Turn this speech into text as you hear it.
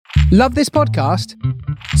Love this podcast?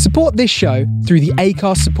 Support this show through the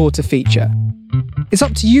Acast supporter feature. It's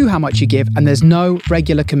up to you how much you give, and there's no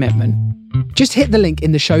regular commitment. Just hit the link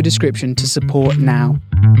in the show description to support now.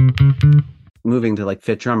 Moving to like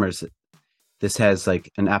FitDrummers, this has like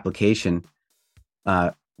an application,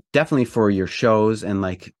 definitely for your shows and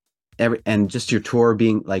like and just your tour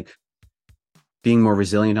being more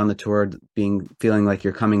resilient on the tour, feeling like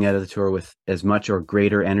you're coming out of the tour with as much or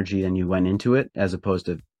greater energy than you went into it, as opposed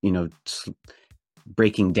to,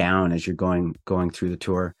 breaking down as you're going through the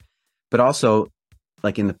tour. But also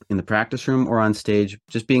like in the practice room or on stage,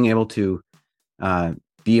 just being able to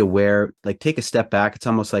be aware, like take a step back. It's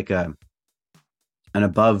almost like an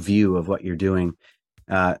above view of what you're doing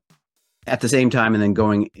at the same time, and then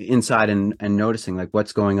going inside and noticing like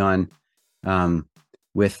what's going on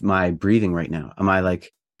with my breathing right now. Am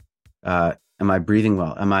I breathing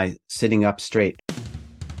well? Am I sitting up straight?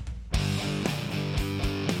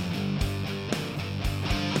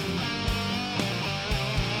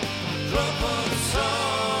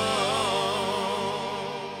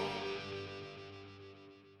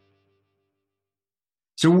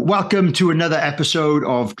 So welcome to another episode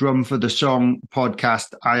of Drum for the Song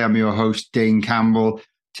podcast. I am your host, Dane Campbell.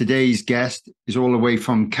 Today's guest is all the way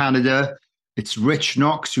from Canada. It's Rich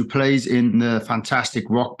Knox, who plays in the fantastic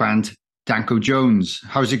rock band Danko Jones.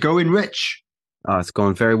 How's it going, Rich? Oh, it's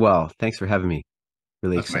going very well. Thanks for having me.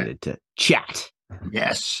 Really excited to chat.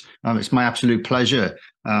 Yes, it's my absolute pleasure.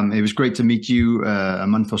 It was great to meet you a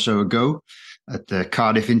month or so ago at the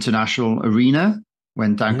Cardiff International Arena,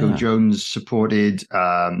 when Danko Jones supported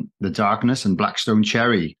The Darkness and Blackstone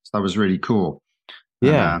Cherry. So that was really cool.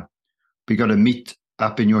 Yeah. We got to meet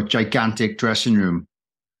up in your gigantic dressing room.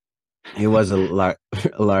 It was a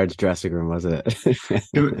large dressing room, wasn't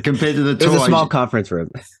it? Compared to the tour. It was a small conference room.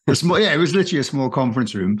 It was literally a small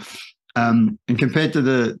conference room. And compared to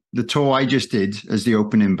the tour I just did as the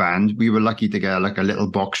opening band, we were lucky to get like a little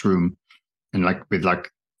box room and with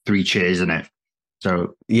 3 chairs in it.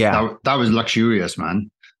 So yeah, that was luxurious,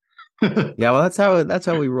 man. Yeah, well, that's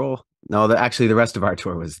how we roll. No, actually, the rest of our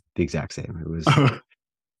tour was the exact same. It was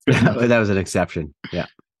that was an exception. Yeah,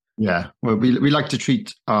 yeah. Well, we like to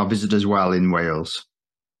treat our visitors well in Wales.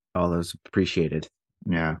 All those appreciated.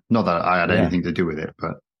 Yeah, not that I had anything to do with it,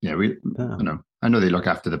 but yeah, I know they look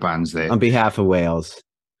after the bands there on behalf of Wales.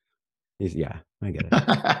 Yeah, I get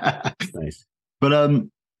it. Nice. But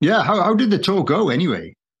how did the tour go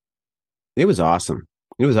anyway? It was awesome.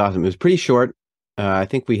 It was pretty short. I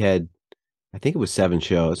think it was 7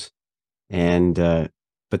 shows, and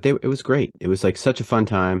but it was great. It was like such a fun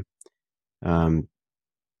time. We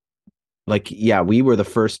were the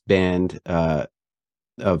first band of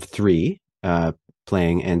 3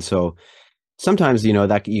 playing, and so sometimes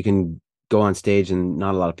that you can go on stage and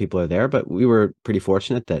not a lot of people are there, but we were pretty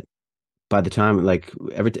fortunate that by the time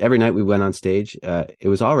every night we went on stage, it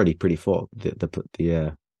was already pretty full.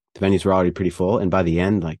 The venues were already pretty full, and by the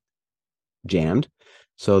end, jammed.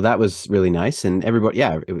 So that was really nice, and everybody,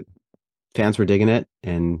 fans were digging it,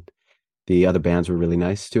 and the other bands were really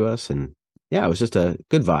nice to us, and it was just good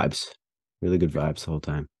vibes, really good vibes the whole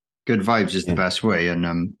time. Good vibes is the best way, and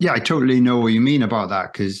I totally know what you mean about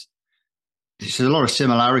that, because there's a lot of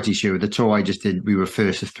similarities here. With the tour I just did, we were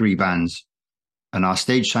first of 3 bands, and our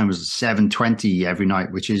stage time was 7:20 every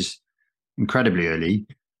night, which is incredibly early.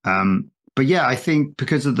 But yeah, I think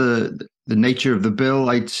because of the nature of the bill,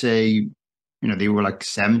 I'd say, they were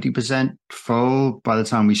 70% full by the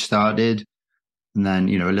time we started. And then,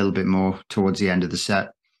 a little bit more towards the end of the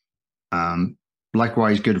set.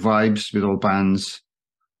 Likewise, good vibes with all bands.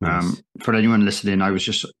 Nice. For anyone listening, I was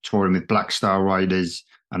just touring with Black Star Riders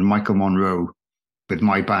and Michael Monroe with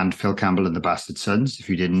my band, Phil Campbell and the Bastard Sons, if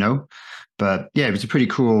you didn't know. But yeah, it was a pretty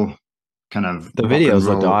cool kind of... The videos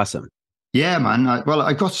looked awesome. Yeah, man.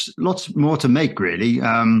 I got lots more to make, really.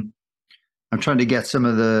 I'm trying to get some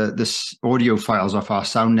of the audio files off our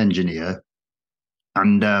sound engineer.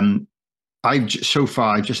 And I've just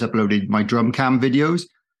uploaded my drum cam videos,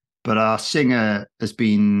 but our singer has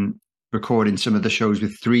been recording some of the shows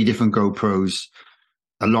with 3 different GoPros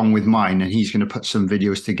along with mine, and he's going to put some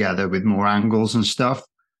videos together with more angles and stuff.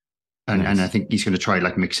 And, nice. And I think he's going to try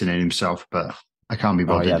mixing it himself, but I can't be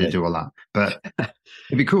bothered to do all that, but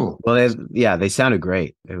it'd be cool. Well, they sounded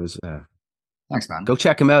great. It was. Thanks, man. Go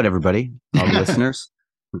check them out, everybody, all the listeners.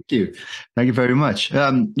 Thank you very much.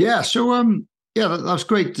 So that was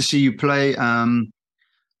great to see you play. I'm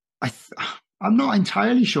not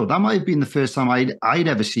entirely sure. That might have been the first time I'd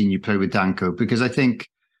ever seen you play with Danko, because I think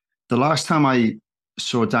the last time I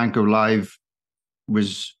saw Danko live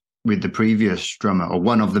was with the previous drummer, or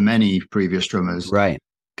one of the many previous drummers, right?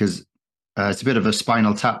 Because It's a bit of a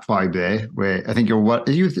Spinal Tap vibe there, where I think are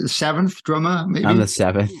you the seventh drummer, maybe? I'm the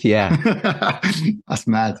seventh. Yeah. That's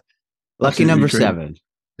mad. Lucky Absolutely number crazy. 7.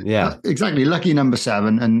 Yeah. Exactly. Lucky number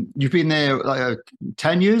 7. And you've been there like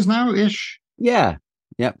 10 years now ish. Yeah.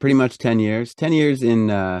 Yeah. Pretty much 10 years. 10 years in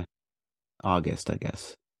August, I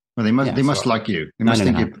guess. Well, they must like you. They must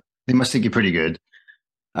think you're pretty good.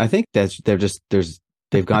 I think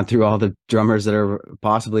they've gone through all the drummers that are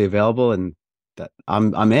possibly available, and that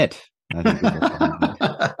I'm it. I think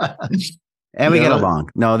and we get along.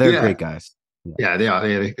 No, they're great guys. Yeah, they are.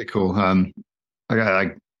 They're cool.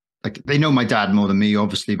 They know my dad more than me,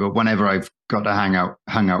 obviously, but whenever I've got to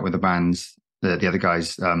hang out with the bands, the other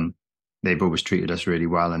guys, they've always treated us really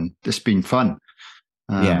well, and it's been fun.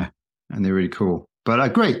 And they're really cool.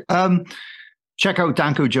 But great. Check out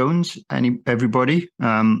Danko Jones, everybody.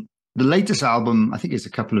 The latest album, I think it's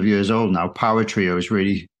a couple of years old now. Power Trio is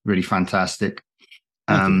really, really fantastic.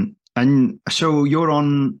 And so you're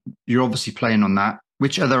obviously playing on that.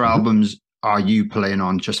 Which other albums are you playing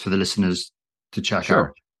on, just for the listeners to check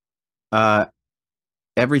out?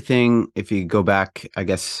 Everything, if you go back, I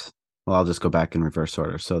guess, well, I'll just go back in reverse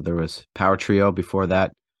order. So there was Power Trio, before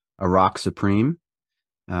that, A Rock Supreme,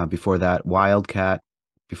 before that, Wildcat,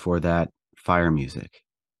 before that, Fire Music.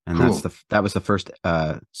 And cool. that was the first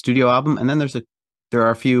studio album. And then there are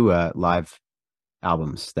a few live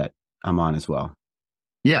albums that I'm on as well.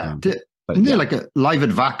 Yeah. Isn't there like a Live at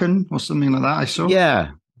Wacken or something like that I saw?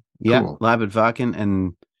 Yeah. Yeah. Cool. Live at Wacken,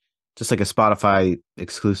 and just like a Spotify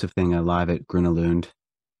exclusive thing, Live at Grunelund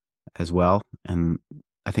as well. And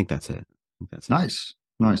I think that's it. Nice.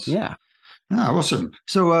 Yeah. Awesome.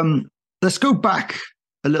 So let's go back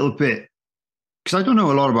a little bit, because I don't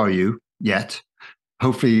know a lot about you yet.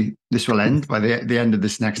 Hopefully this will end by the end of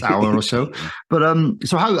this next hour or so. But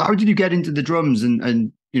so how did you get into the drums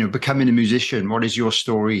and becoming a musician? What is your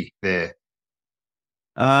story there?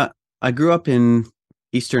 I grew up in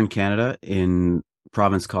Eastern Canada, in a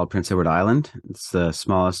province called Prince Edward Island. It's the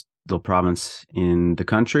smallest little province in the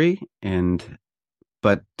country,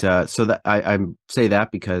 but so that I say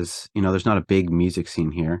that because there's not a big music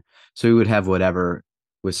scene here, so we would have whatever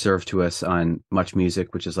was served to us on Much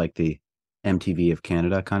Music, which is like the MTV of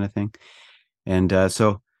Canada kind of thing. And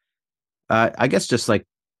so I guess just like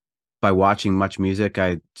by watching Much Music,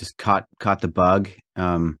 I just caught the bug.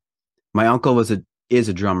 My uncle is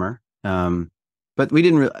a drummer, but we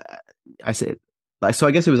didn't really. So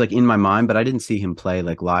I guess it was like in my mind, but I didn't see him play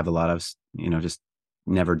like live a lot. I was just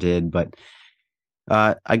never did. But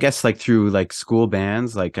I guess like through like school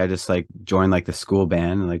bands, like I just like joined like the school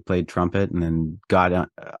band and like played trumpet, and then got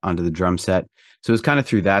onto the drum set. So it was kind of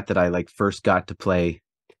through that I like first got to play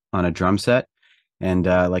on a drum set. And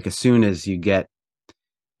like as soon as you get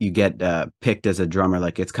picked as a drummer,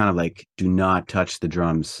 like it's kind of like, do not touch the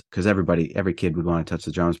drums, because every kid would want to touch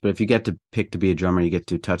the drums. But if you get to pick to be a drummer, you get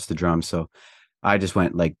to touch the drums. So I just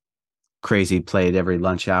went like crazy, played every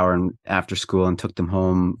lunch hour and after school, and took them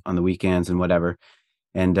home on the weekends and whatever.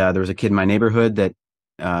 And there was a kid in my neighborhood that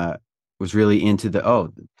was really into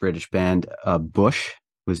the British band Bush,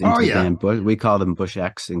 was into the band Bush. We call them Bush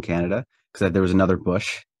X in Canada, because there was another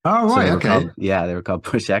Bush. Oh, right. Okay. They were called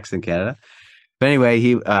Bush X in Canada. But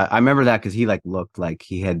anyway, I remember that because he like looked like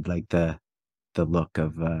he had like the look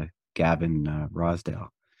of Gavin Rosdale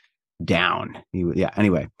down.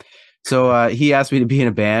 Anyway, so he asked me to be in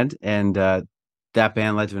a band, and that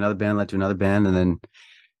band led to another band, and then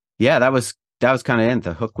that was kind of it.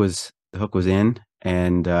 The hook was in,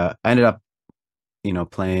 and I ended up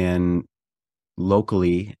playing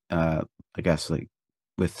locally, I guess, like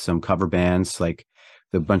with some cover bands, like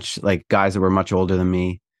the bunch like guys that were much older than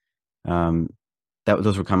me.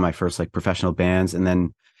 Those were kind of my first like professional bands. And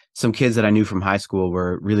then some kids that I knew from high school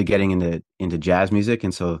were really getting into jazz music,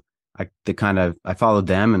 and so I followed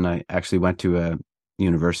them, and I actually went to a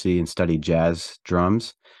university and studied jazz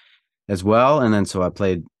drums as well. And then so I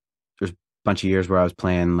played. There's a bunch of years where I was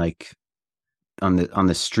playing like on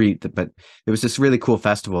the street, but it was this really cool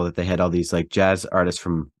festival that they had all these like jazz artists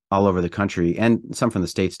from all over the country, and some from the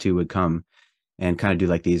States too, would come and kind of do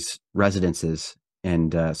like these residences.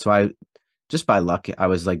 And so I, just by luck, I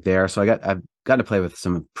was like there. So I've got to play with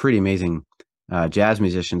some pretty amazing jazz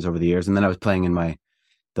musicians over the years. And then I was playing in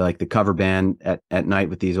the cover band at night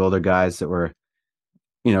with these older guys that were,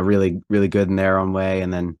 really, really good in their own way.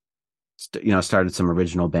 And then, started some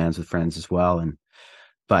original bands with friends as well.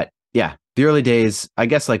 But yeah, the early days, I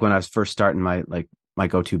guess, like when I was first starting, my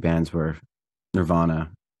go-to bands were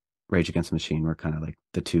Nirvana, Rage Against the Machine, were kind of like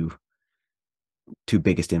the two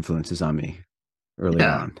biggest influences on me early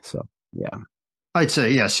on. So yeah, I'd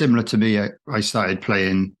say similar to me. I started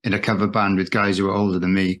playing in a cover band with guys who were older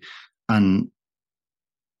than me, and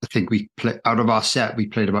I think out of our set, we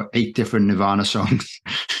played about 8 different Nirvana songs.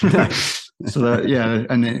 So that, yeah,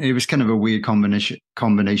 and it was kind of a weird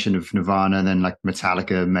combination of Nirvana and then like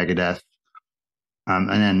Metallica, Megadeth, and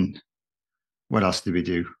then what else did we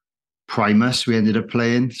do? Primus. We ended up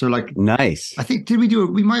playing. So like, nice. I think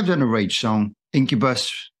we might have done a Rage song,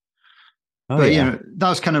 Incubus. Oh, but yeah. That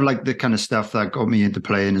was kind of like the kind of stuff that got me into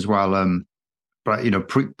playing as well. But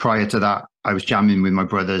prior to that, I was jamming with my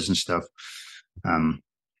brothers and stuff.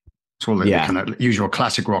 It's all the kind of usual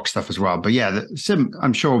classic rock stuff as well. But yeah,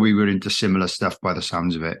 I'm sure we were into similar stuff by the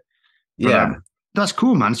sounds of it. But, that's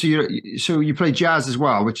cool, man. So you play jazz as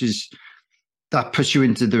well, that puts you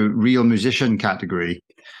into the real musician category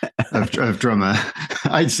of drummer,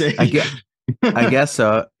 I'd say. I guess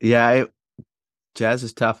so. Yeah, jazz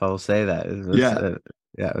is tough. I will say that.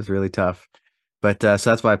 It was really tough. But so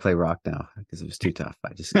that's why I play rock now, because it was too tough.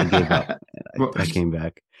 I gave up. I came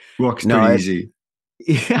back. Rock's pretty easy.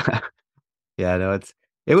 Yeah. Yeah, no,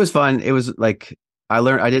 it was fun. It was like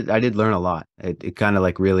I did learn a lot. It kind of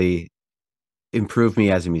like really improved me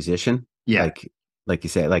as a musician. Yeah. Like you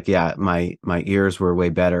say, like, yeah, my ears were way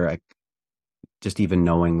better. Just even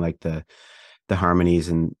knowing like the harmonies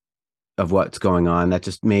and of what's going on, that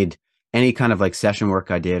just made any kind of like session work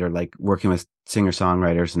I did, or like working with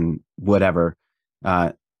singer-songwriters and whatever,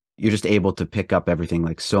 you're just able to pick up everything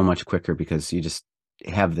like so much quicker, because you just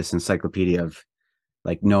have this encyclopedia of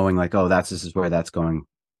like knowing like, oh, this is where that's going,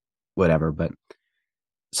 whatever. But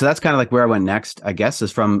so that's kind of like where I went next, I guess,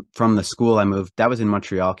 is from the school I moved. That was in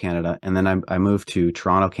Montreal, Canada. And then I moved to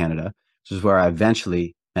Toronto, Canada, which is where I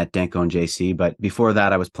eventually met Danko and JC. But before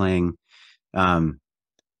that, I was playing, I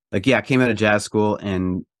came out of jazz school,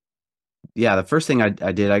 and the first thing I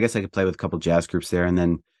did, I guess I could play with a couple jazz groups there. And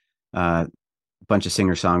then a bunch of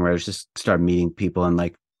singer-songwriters, just started meeting people, and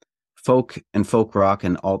like folk rock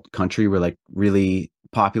and alt country were like really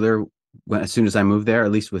popular as soon as I moved there,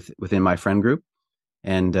 at least within my friend group.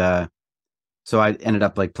 And so I ended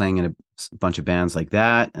up like playing in a bunch of bands like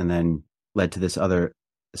that, and then led to this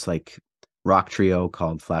like rock trio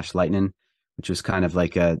called Flash Lightning, which was kind of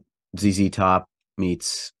like a ZZ Top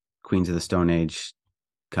meets Queens of the Stone Age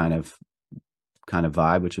kind of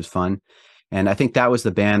vibe, which was fun. And I think that was the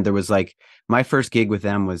band. There was like, my first gig with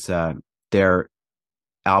them was their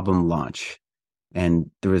album launch, and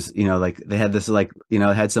there was, like they had this like, it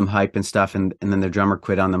had some hype and stuff, and then their drummer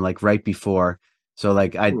quit on them like right before. So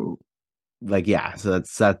like so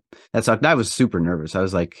that's I was super nervous. I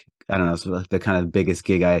was like, I don't know, it was like the kind of biggest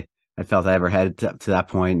gig I felt I ever had to that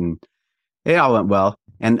point, and it all went well.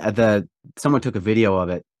 And someone took a video of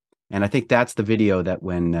it, and I think that's the video that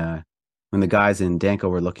when the guys in Danko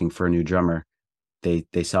were looking for a new drummer,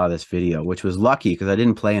 they saw this video, which was lucky, because I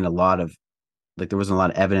didn't play in a lot of, like, there wasn't a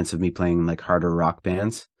lot of evidence of me playing like harder rock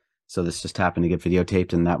bands. So this just happened to get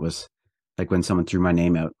videotaped, and that was like when someone threw my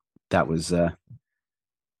name out, that was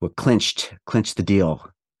what clinched the deal.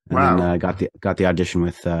 And wow. Then got the audition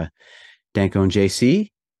with Danko and JC,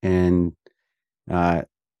 and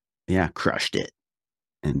crushed it.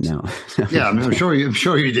 And no. Yeah, I'm sure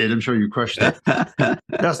you did. I'm sure you crushed it.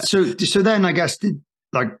 So then I guess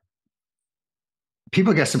like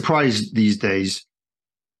people get surprised these days.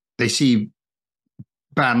 They see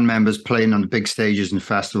band members playing on the big stages and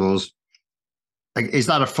festivals. Like, is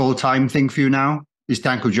that a full-time thing for you now? Is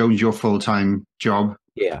Danko Jones your full-time job?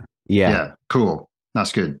 Yeah. Cool.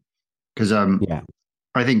 That's good. Because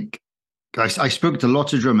I think I spoke to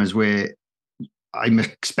lots of drummers where I'm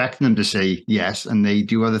expecting them to say yes, and they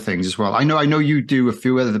do other things as well. I know you do a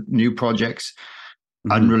few other new projects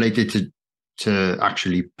unrelated to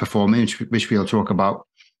actually performing, which we'll talk about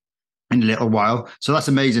in a little while. So that's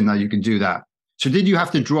amazing that you can do that. So did you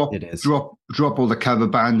have to drop all the cover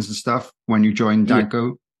bands and stuff when you joined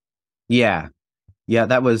Danko? Yeah.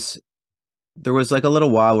 There was like a little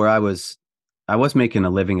while where I was making a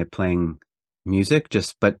living at playing music,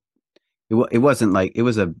 but it wasn't like, it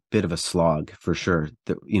was a bit of a slog for sure.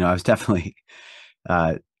 I was definitely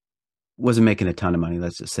wasn't making a ton of money,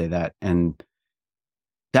 let's just say that. And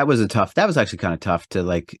that was actually kind of tough to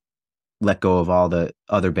like let go of all the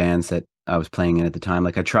other bands that I was playing in at the time.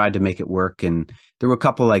 Like, I tried to make it work, and there were a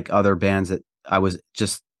couple like other bands that I was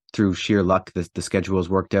just, through sheer luck, the schedules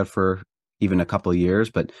worked out for even a couple of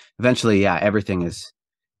years. But eventually, everything is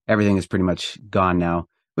pretty much gone now,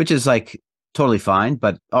 which is like totally fine,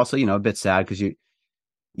 but also, a bit sad, because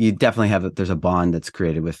you definitely there's a bond that's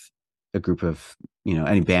created with a group of,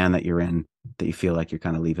 any band that you're in, that you feel like you're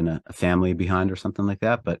kind of leaving a family behind or something like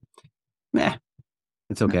that. But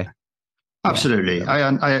it's okay. Absolutely.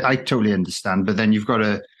 Yeah. I totally understand. But then you've got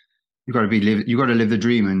to live the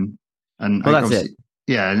dream, and well, that's it.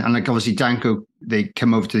 yeah, and like obviously Danko, they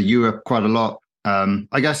come over to Europe quite a lot.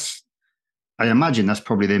 I guess I imagine that's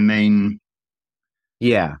probably their main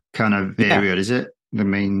Yeah. kind of Yeah. area, is it? The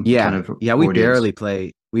main kind Yeah. of Yeah.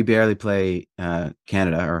 audience. We barely play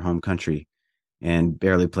Canada, our home country, and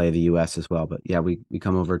barely play the US as well. But yeah, we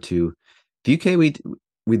come over to the UK.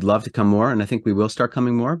 We'd love to come more, and I think we will start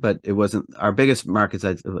coming more, but it wasn't our biggest markets.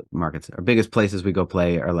 Our biggest places we go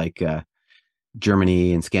play are like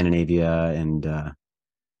Germany and Scandinavia and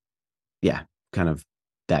yeah, kind of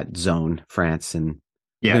that zone, France, and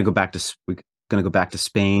Yeah, we're gonna go back to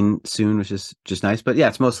Spain soon, which is just nice. But yeah,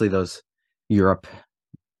 it's mostly those Europe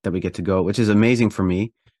that we get to go, which is amazing for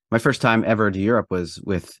me. My first time ever to Europe was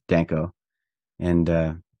with Danko, and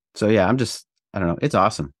so yeah, I don't know, it's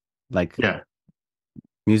awesome. Like yeah,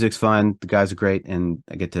 music's fun, the guys are great, and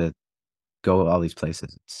I get to go all these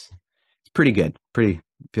places. It's pretty good.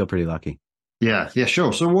 Feel pretty lucky. yeah.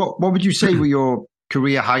 Sure. So, what would you say were your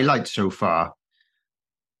career highlights so far?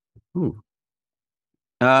 Ooh.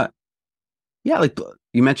 Uh, yeah, like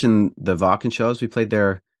you mentioned the Vakken shows. We played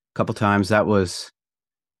there a couple times. That was,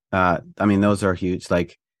 I mean, those are huge.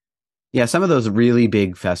 Like, yeah, some of those really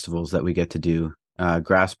big festivals that we get to do.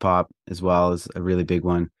 Grass Pop as well is a really big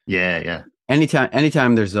one. Yeah, yeah,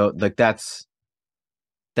 Anytime there's like that's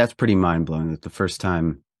pretty mind blowing. Like the first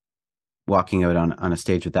time walking out on a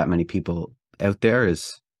stage with that many people out there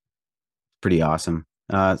is pretty awesome.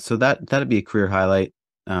 So that'd be a career highlight.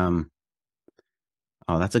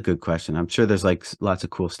 Oh, that's a good question. I'm sure there's like lots of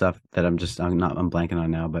cool stuff that I'm blanking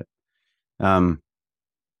on now, but um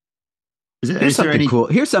is there any?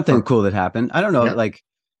 Here's something Oh, cool that happened. I don't know, yeah. like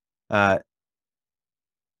uh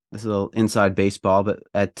this little inside baseball, but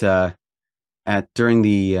at during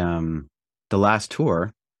the last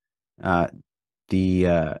tour, uh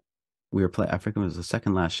the we were playing, I forget, it was the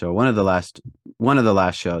second last show, one of the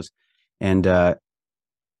last shows, and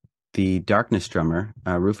the Darkness drummer,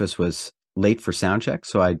 Rufus, was late for sound check,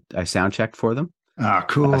 so I sound checked for them. Ah, So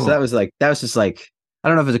cool. that was just like, I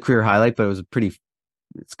don't know if it was a career highlight, but it was a pretty,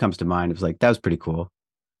 it comes to mind. It was like, that was pretty cool.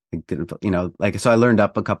 Like, you know, like, so I learned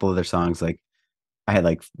up a couple of their songs. Like I had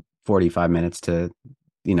like 45 minutes to,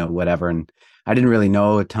 you know, whatever. And I didn't really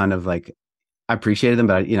know a ton of like, I appreciated them,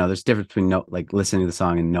 but you know, there's a difference between like listening to the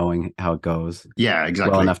song and knowing how it goes Yeah, well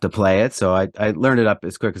exactly. enough to play it. So I learned it up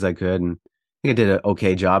as quick as I could. And I think I did an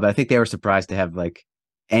okay job. I think they were surprised to have like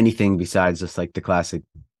anything besides just like the classic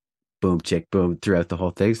boom, chick, boom throughout the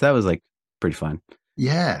whole thing. So that was like pretty fun.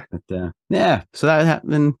 Yeah, But yeah, so that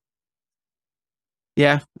happened.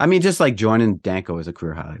 Yeah, I mean, just like joining Danko was a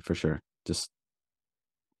career highlight for sure. Just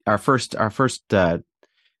our first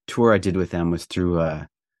tour I did with them was through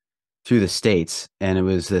the States, and it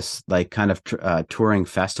was this like kind of touring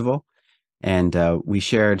festival, and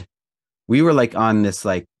we were like on this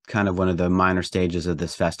like kind of one of the minor stages of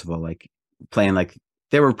this festival, like playing like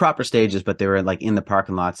there were proper stages, but they were like in the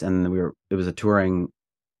parking lots, and it was a touring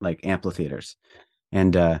like amphitheaters.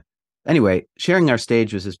 And anyway, sharing our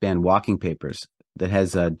stage was this band Walking Papers that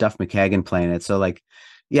has Duff McKagan playing it. So like,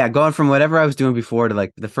 yeah, going from whatever I was doing before to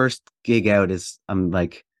like the first gig out is I'm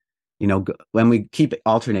like, you know, when we keep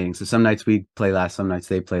alternating. So some nights we play last, some nights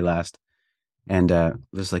they play last, and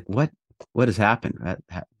just like what has happened?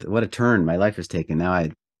 What a turn my life has taken. Now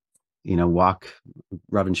I, you know, walk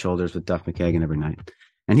rubbing shoulders with Duff McKagan every night,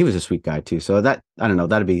 and he was a sweet guy too. So that I don't know,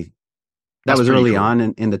 that that's was pretty early cool. on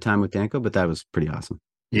in the time with Danko, but that was pretty awesome.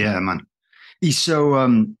 Yeah, man. He's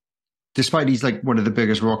so despite he's like one of the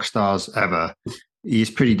biggest rock stars ever, he's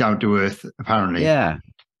pretty down to earth, apparently. Yeah.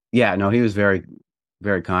 Yeah. No, he was very,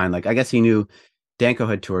 very kind. Like, I guess he knew Danko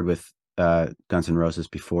had toured with Guns N' Roses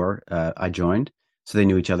before I joined. So they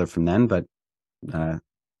knew each other from then. But uh,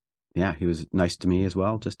 yeah, he was nice to me as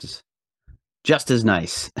well. Just as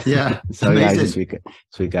nice. Yeah, So yeah, he's a amazing.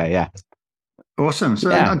 sweet guy. Yeah. Awesome. So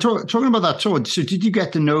Yeah. and talking about that tour, so did you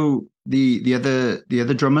get to know the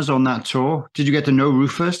other drummers on that tour? Did you get to know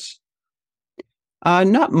Rufus?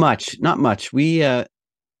 Not much. Not much.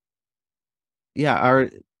 Yeah,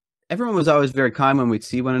 everyone was always very kind when we'd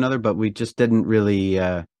see one another, but we just didn't really,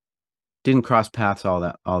 didn't cross paths all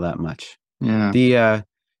that much. Yeah. The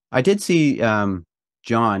I did see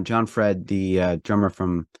John Fred, the drummer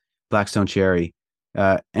from Blackstone Cherry.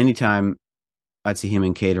 Anytime I'd see him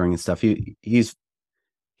in catering and stuff, he's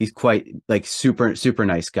quite like super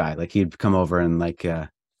nice guy. Like he'd come over and like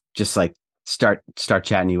just like start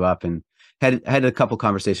chatting you up, and had a couple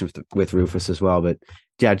conversations with Rufus as well. But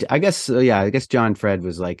yeah, I guess John Fred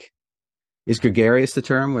was like, is gregarious the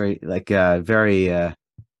term, where like very I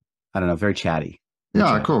don't know, very chatty. Very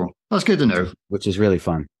Yeah, chatty, cool. That's good to know. which is really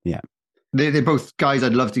fun. Yeah. They're both guys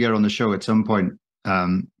I'd love to get on the show at some point.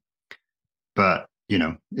 But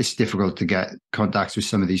it's difficult to get contacts with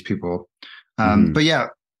some of these people. Mhm. But yeah,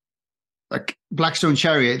 like Blackstone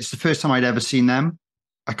Cherry, it's the first time I'd ever seen them.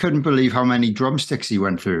 I couldn't believe how many drumsticks he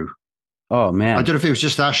went through. Oh I man. don't know if it was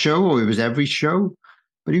just that show or it was every show,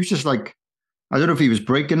 but he was just like, I don't know if he was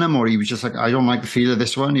breaking them or he was just like, I don't like the feel of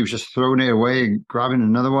this one. He was just throwing it away and grabbing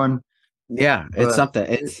another one. Yeah, it's But something.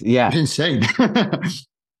 it It's yeah. was insane.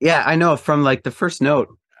 Yeah, I know from like the first note.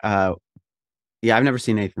 Yeah, I've never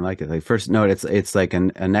seen anything like it. Like first note, it's like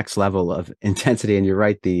a next level of intensity. And you're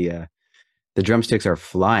right, the drumsticks are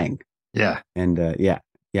flying. Yeah. And yeah,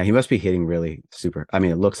 he must be hitting really super. I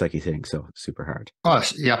mean, it looks like he's hitting so super hard. Oh,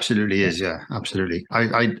 he absolutely is. Yeah, absolutely.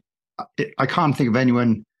 I can't think of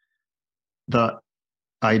anyone that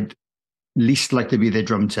I'd least like to be their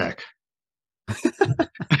drum tech.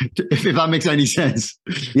 if that makes any sense.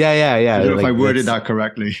 Yeah. I don't know if Like I worded that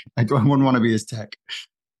correctly. I wouldn't want to be his tech.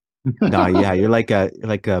 no, yeah, you're like a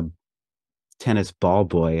tennis ball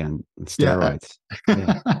boy on Yeah. steroids.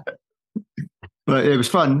 Yeah. But it was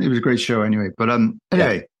fun. It was a great show anyway. But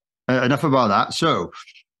anyway, enough about that. So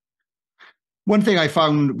one thing I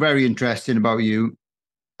found very interesting about you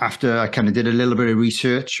after I kind of did a little bit of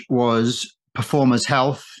research was performers'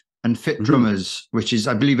 health and FitDrummers, which is,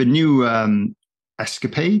 I believe, a new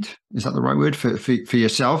escapade. Is that the right word for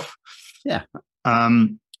yourself? Yeah.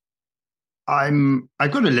 I've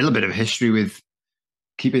got a little bit of history with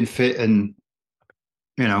keeping fit and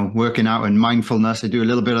working out and mindfulness. I do a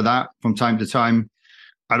little bit of that from time to time.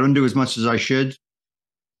 I don't do as much as I should.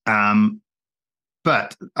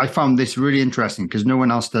 But I found this really interesting because no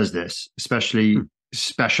one else does this, especially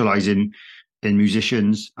specializing in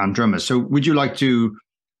musicians and drummers. So would you like to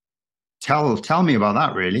tell me about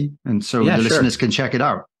that really? And so the listeners can check it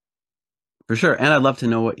out. For sure. And I'd love to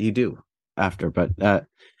know what you do after, but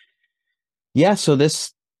yeah, so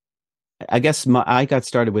this, I guess I got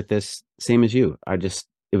started with this same as you.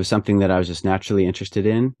 It was something that I was just naturally interested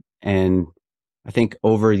in. And I think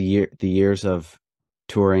over the years of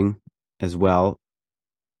touring as well,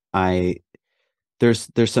 there's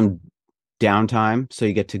some downtime. So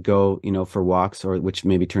you get to go, for walks or which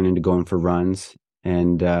maybe turn into going for runs.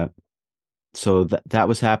 And so that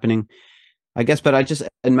was happening, I guess. But I just,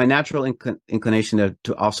 and my natural inclination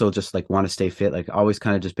to also just like want to stay fit, like always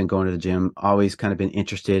kind of just been going to the gym, always kind of been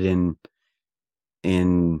interested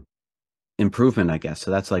in improvement, I guess. So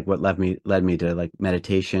that's like what led me to like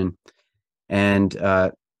meditation and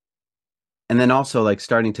then also like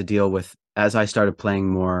starting to deal with, as I started playing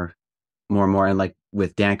more and more and like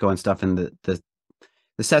with Danko and stuff, and the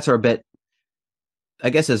sets are a bit, I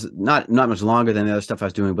guess, is not much longer than the other stuff I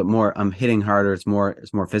was doing, but more, I'm hitting harder. It's more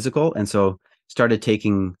physical. And so started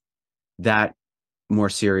taking that more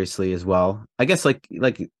seriously as well. I guess like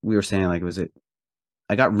we were saying, like,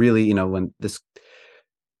 I got really, when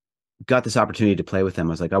got this opportunity to play with them, I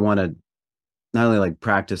was like, I want to not only like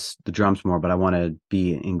practice the drums more, but I want to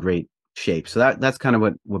be in great shape. So that's kind of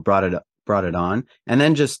what brought it on. And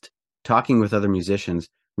then just talking with other musicians,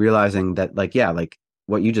 realizing that like, yeah, like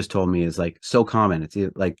what you just told me is like so common. It's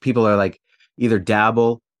like people are like either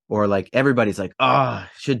dabble or like everybody's like, I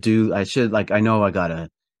should like, I know I gotta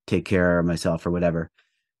take care of myself or whatever.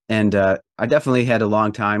 And I definitely had a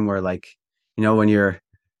long time where like, when you're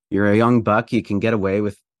a young buck, you can get away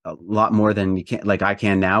with a lot more than you can, like I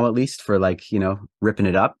can now, at least for like, ripping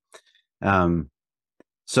it up.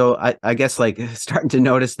 So I guess like starting to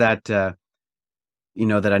notice that,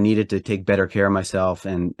 that I needed to take better care of myself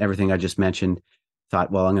and everything I just mentioned,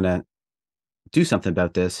 thought, well, I'm going to do something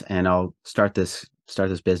about this and I'll start this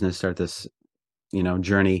business, start this,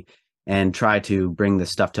 journey and try to bring this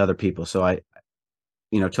stuff to other people. So I,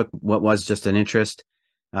 took what was just an interest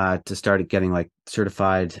to start getting like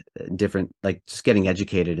certified different, like just getting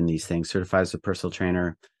educated in these things, certified as a personal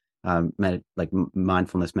trainer, like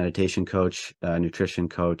mindfulness meditation coach, nutrition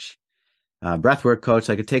coach, breathwork coach.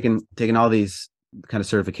 Like I'd taken all these kind of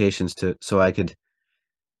certifications so I could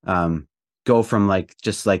go from like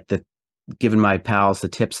just like giving my pals the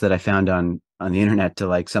tips that I found on the internet to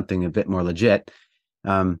like something a bit more legit.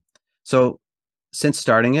 So since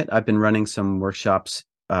starting it, I've been running some workshops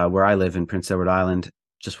where I live in Prince Edward Island,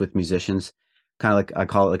 just with musicians, kind of like I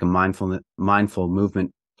call it like a mindful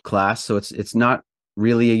movement class. So it's not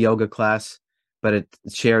really a yoga class, but it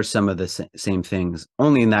shares some of the same things,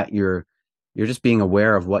 only in that you're just being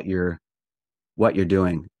aware of what you're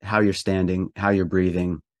doing, how you're standing, how you're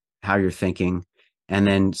breathing, how you're thinking, and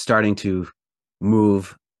then starting to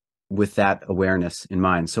move with that awareness in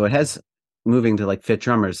mind. So it has, moving to like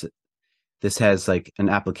FitDrummers, this has like an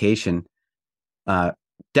application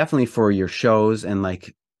definitely for your shows and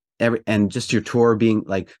like and just your tour being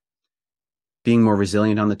like being more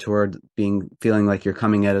resilient on the tour, feeling like you're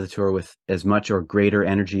coming out of the tour with as much or greater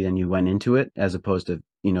energy than you went into it, as opposed to,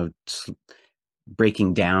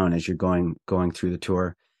 breaking down as you're going through the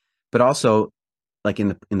tour. But also, like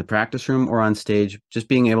in the practice room or on stage, just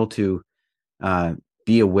being able to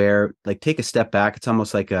be aware, like take a step back. It's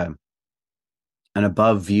almost like an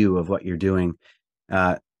above view of what you're doing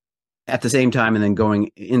at the same time, and then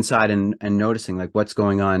going inside and noticing like what's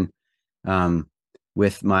going on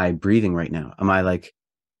with my breathing right now. Am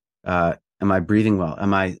I breathing well?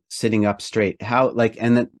 Am I sitting up straight?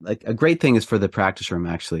 And then like a great thing is for the practice room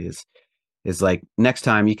actually is like next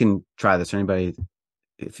time you can try this, or anybody,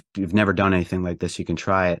 if you've never done anything like this, you can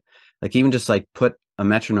try it. Like even just like put a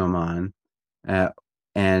metronome on,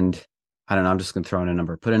 and I don't know, I'm just going to throw in a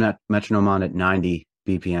number, put a metronome on at 90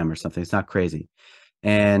 BPM or something. It's not crazy.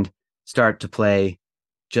 And start to play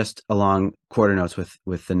just along quarter notes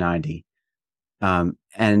with the 90.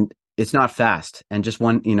 And it's not fast, and just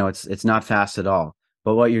one, it's not fast at all.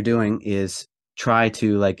 But what you're doing is try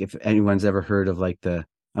to, like, if anyone's ever heard of like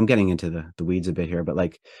I'm getting into the weeds a bit here, but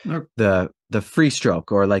like the free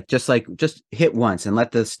stroke, or like just hit once and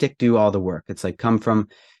let the stick do all the work. It's like come from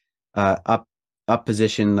up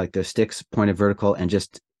position, like the stick's pointed vertical, and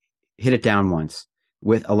just hit it down once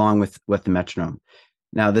along with the metronome.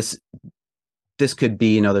 Now this could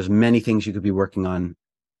be, there's many things you could be working on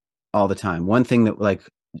all the time. One thing that, like,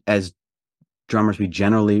 as drummers we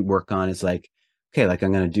generally work on is like, okay, like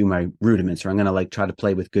I'm going to do my rudiments, or I'm going to like try to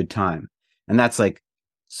play with good time. And that's like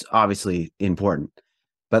obviously important.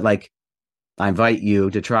 But like, I invite you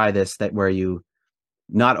to try this, that where you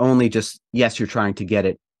not only just, yes, you're trying to get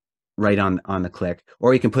it right on the click,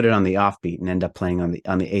 or you can put it on the offbeat and end up playing on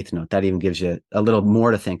the eighth note. That even gives you a little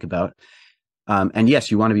more to think about. And yes,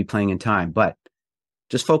 you want to be playing in time, but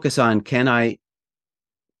just focus on,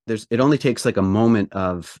 it only takes like a moment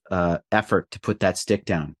of effort to put that stick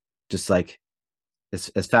down. Just like as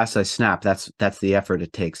fast as I snap, that's the effort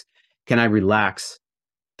it takes. Can I relax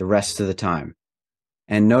the rest of the time?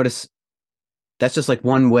 And notice that's just like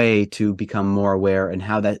one way to become more aware, and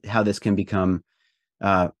how this can become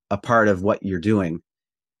a part of what you're doing.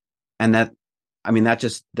 And that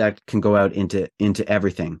can go out into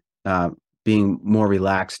everything. Being more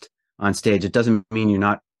relaxed on stage, it doesn't mean you're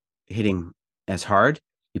not hitting as hard.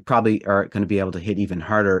 You probably are going to be able to hit even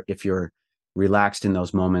harder if you're relaxed in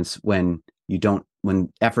those moments when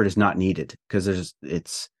effort is not needed. Because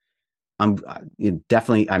I'm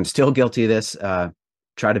still guilty of this.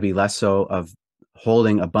 Try to be less so of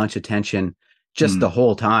holding a bunch of tension just the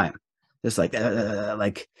whole time. Just like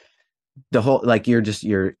the whole, like you're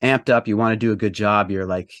amped up. You want to do a good job. You're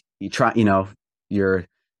like, you try,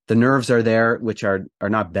 the nerves are there, which are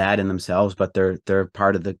not bad in themselves, but they're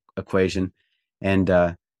part of the equation.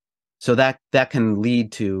 And so that can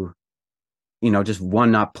lead to, just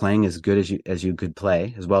one, not playing as good as you could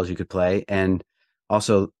play, as well as you could play, and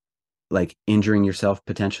also like injuring yourself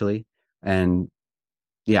potentially. And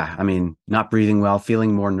yeah, not breathing well,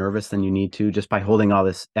 feeling more nervous than you need to just by holding all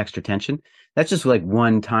this extra tension. That's just like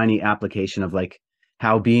one tiny application of like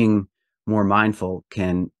how being more mindful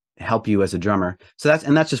can help you as a drummer. So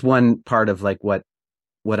that's just one part of like what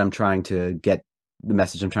I'm trying to get, the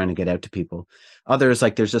message I'm trying to get out to people. Others,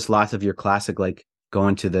 like there's just lots of your classic, like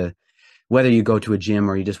going to whether you go to a gym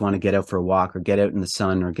or you just want to get out for a walk, or get out in the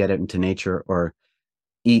sun, or get out into nature, or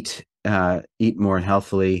eat more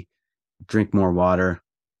healthily, drink more water,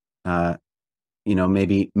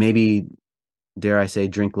 maybe dare I say,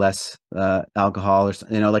 drink less alcohol, or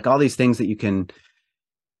like all these things that you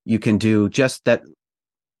can do, just that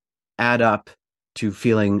add up to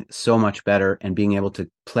feeling so much better and being able to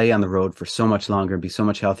play on the road for so much longer, be so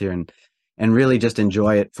much healthier, and really just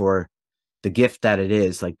enjoy it for the gift that it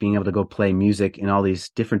is, like being able to go play music in all these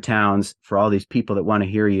different towns for all these people that want to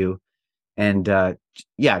hear you. And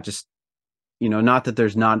just not that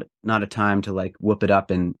there's not a time to like whoop it up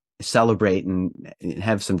and celebrate and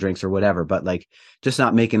have some drinks or whatever, but like just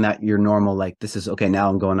not making that your normal, like, this is okay, now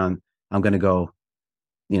I'm going to go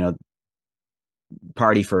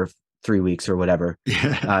party for 3 weeks or whatever.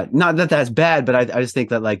 Yeah. Not that that's bad, but I just think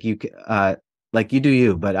that like you do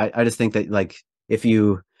you, but I just think that like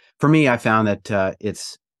for me, I found that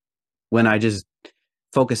it's when I just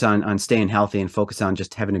focus on staying healthy and focus on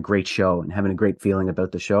just having a great show and having a great feeling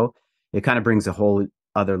about the show, it kind of brings a whole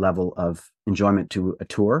other level of enjoyment to a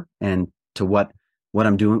tour and to what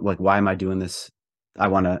I'm doing. Like, why am I doing this? I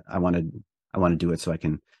want to do it so I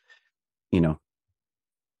can,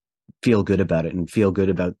 feel good about it and feel good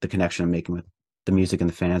about the connection I'm making with the music and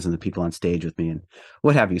the fans and the people on stage with me and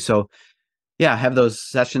what have you. So yeah, have those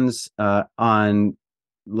sessions on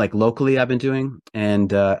like locally I've been doing.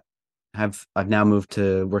 And I've now moved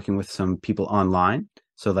to working with some people online.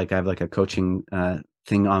 So like I have like a coaching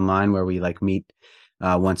thing online where we like meet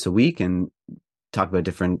once a week and talk about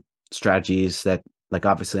different strategies that, like,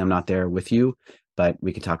 obviously I'm not there with you, but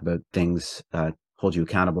we can talk about things, hold you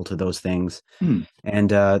accountable to those things. And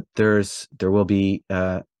there will be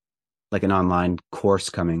like an online course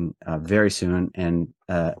coming very soon, and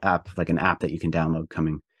an app that you can download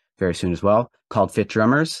coming very soon as well, called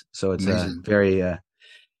FitDrummers. So it's very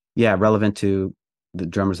relevant to the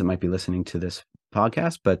drummers that might be listening to this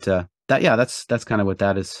podcast. But that's kind of what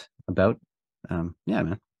that is about.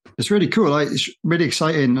 Man, it's really cool. It's really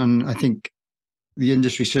exciting, and I think the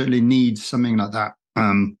industry certainly needs something like that.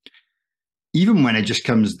 Even when it just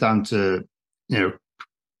comes down to,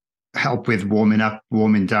 help with warming up,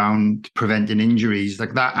 warming down, preventing injuries,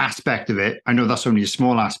 like that aspect of it. I know that's only a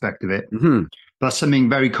small aspect of it. Mm-hmm. That's something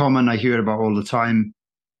very common I hear about all the time.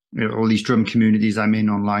 All these drum communities I'm in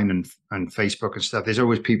online and Facebook and stuff. There's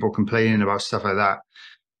always people complaining about stuff like that.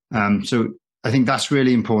 So I think that's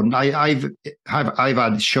really important. I've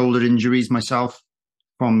had shoulder injuries myself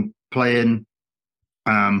from playing.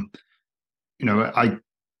 I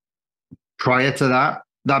prior to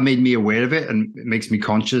that made me aware of it, and it makes me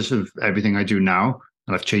conscious of everything I do now.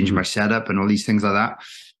 And I've changed my setup and all these things like that.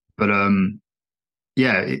 But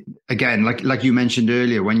again, like you mentioned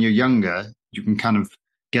earlier, when you're younger, you can kind of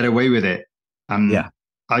get away with it. And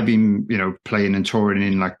I've been, playing and touring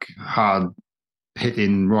in like hard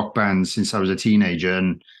hitting rock bands since I was a teenager,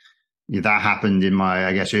 and that happened in my,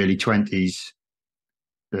 I guess, early 20s,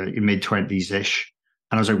 mid 20s ish.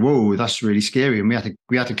 And I was like, whoa, that's really scary. And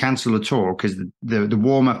we had to cancel the tour because the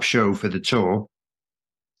warm up show for the tour,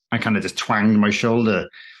 I kind of just twanged my shoulder,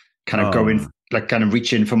 kind of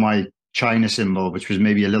reaching for my China cymbal, which was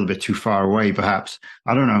maybe a little bit too far away, perhaps.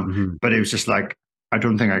 I don't know. But it was just like, I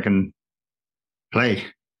don't think I can play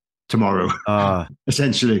tomorrow,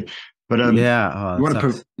 essentially. But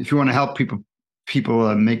if you want to help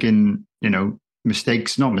people making,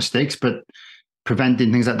 mistakes, not mistakes, but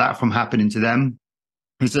preventing things like that from happening to them.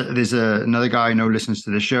 There's another guy I know listens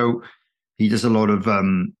to the show. He does a lot of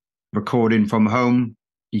recording from home.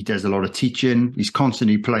 He does a lot of teaching. He's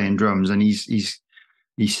constantly playing drums, and he's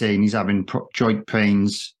saying he's having joint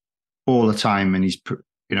pains all the time, and it's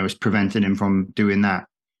preventing him from doing that.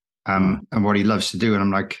 And what he loves to do. And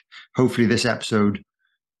I'm like, hopefully this episode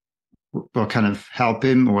will kind of help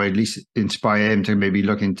him, or at least inspire him to maybe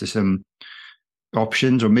look into some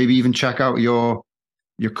options, or maybe even check out your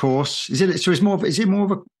course. Is it more of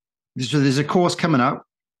a so there's a course coming out?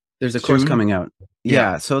 There's a course coming out.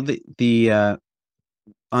 Yeah. So the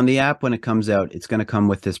on the app, when it comes out, it's going to come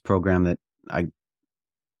with this program that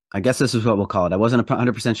I guess this is what we'll call it. I wasn't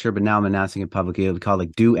 100% sure, but now I'm announcing it publicly. It'll be called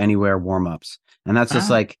like Do Anywhere Warm-Ups. And that's just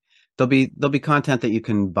like, there'll be content that you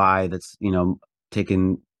can buy that's,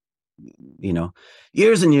 taken,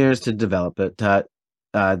 years and years to develop. But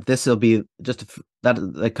this will be just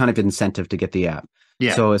that kind of incentive to get the app.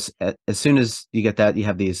 Yeah. So as soon as you get that, you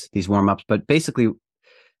have these warm-ups. But basically,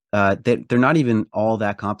 they're not even all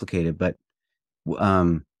that complicated. But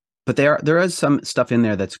there is some stuff in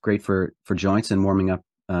there that's great for joints and warming up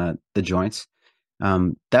the joints.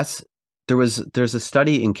 There's a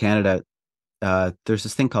study in Canada. There's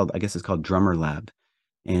this thing called, I guess it's called Drummer Lab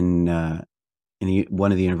in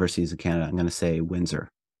one of the universities of Canada. I'm going to say Windsor,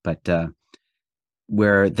 but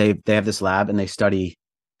where they have this lab and they study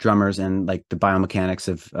drummers and like the biomechanics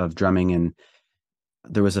of drumming. And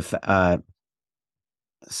there was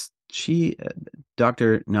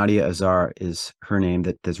Dr. Nadia Azar is her name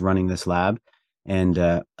that's running this lab. And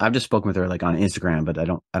I've just spoken with her like on Instagram, but I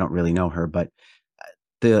don't really know her. But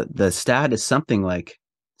the stat is something like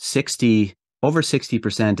over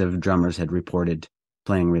 60% of drummers had reported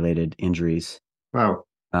playing related injuries. Wow.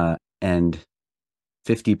 And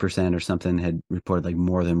 50% or something had reported like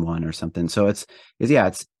more than one or something. So it's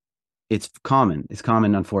common. It's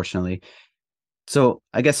common, unfortunately. So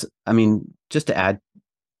I guess, just to add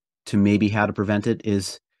to maybe how to prevent it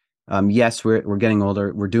is, yes, we're getting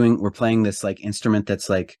older. We're playing this like instrument that's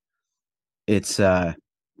like, it's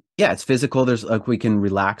physical. There's like, we can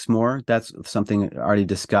relax more. That's something already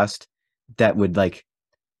discussed that would like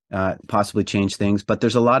possibly change things. But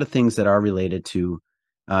there's a lot of things that are related to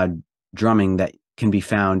drumming that can be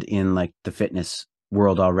found in like the fitness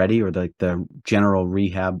world already, or the general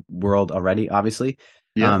rehab world already, obviously.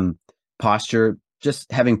 Yeah. Posture,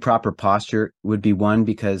 just having proper posture would be one,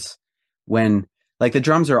 because when like the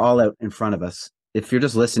drums are all out in front of us, if you're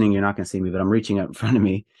just listening, you're not going to see me, but I'm reaching out in front of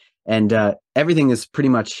me, and everything is pretty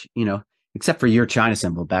much, except for your China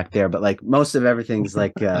cymbal back there, but like most of everything's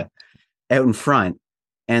like out in front.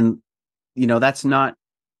 And, that's not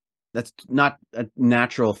that's not a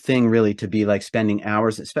natural thing really to be like spending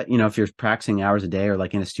hours, if you're practicing hours a day or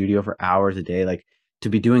like in a studio for hours a day, like to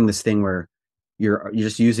be doing this thing where you're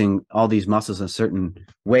just using all these muscles in a certain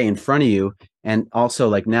way in front of you. And also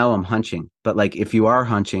like now I'm hunching, but like if you are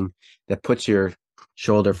hunching, that puts your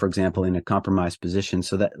shoulder, for example, in a compromised position,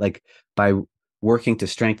 so that like by working to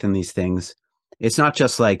strengthen these things, it's not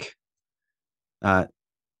just like I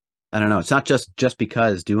don't know, it's not just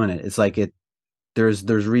because doing it. It's like there's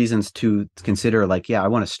reasons to consider, like, yeah, I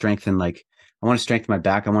want to strengthen my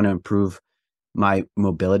back. I want to improve my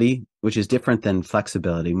mobility, which is different than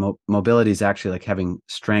flexibility. Mobility is actually like having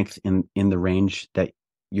strength in the range that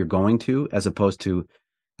you're going to, as opposed to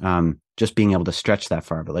just being able to stretch that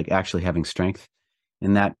far, but like actually having strength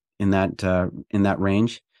in that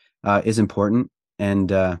range is important. And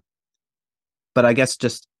but I guess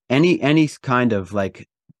just any kind of like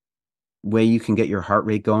way you can get your heart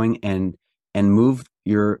rate going and move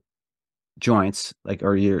your joints, like,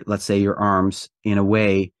 or let's say your arms, in a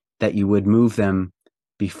way that you would move them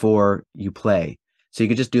before you play. So you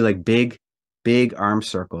could just do like big arm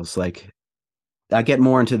circles. Like, I get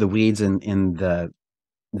more into the weeds in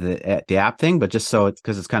the app thing, but just so it's,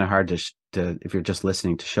 because it's kind of hard to if you're just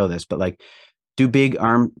listening to show this, but like do big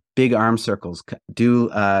arm circles, do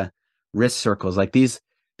wrist circles, like these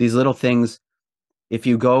little things. If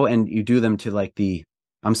you go and you do them to like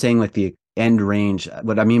I'm saying like the end range,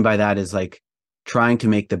 what I mean by that is like trying to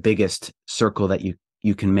make the biggest circle that you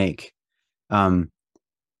can make.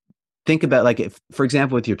 Think about, like, if, for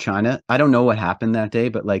example, with your China, I don't know what happened that day,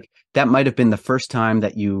 but like that might have been the first time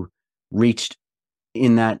that you reached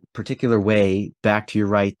in that particular way back to your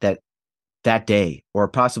right that day, or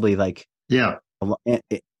possibly like per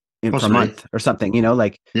month or something,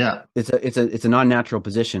 like it's a non-natural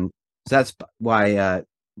position. So that's why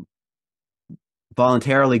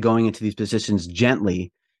voluntarily going into these positions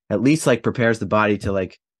gently at least like prepares the body to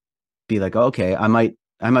like be like, oh, okay, I might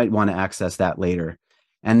want to access that later.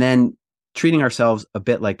 And then treating ourselves a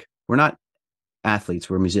bit like we're not athletes,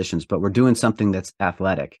 we're musicians, but we're doing something that's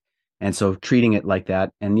athletic. And so treating it like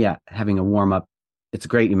that, and yeah, having a warm up. It's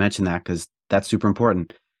great you mentioned that, because that's super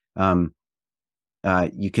important.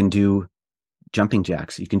 You can do jumping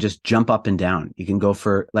jacks. You can just jump up and down. You can go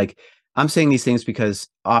for, like, I'm saying these things because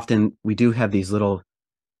often we do have these little,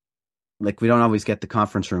 like, we don't always get the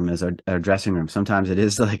conference room as our dressing room. Sometimes it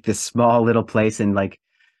is like this small little place. And like,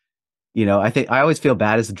 I think I always feel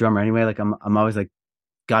bad as a drummer anyway. Like I'm always like,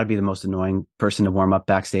 gotta be the most annoying person to warm up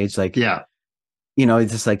backstage. Like,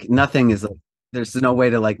 it's just like nothing is like, there's no way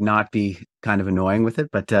to like not be kind of annoying with it.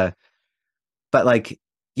 But like,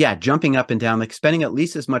 yeah, jumping up and down, like spending at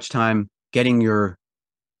least as much time getting your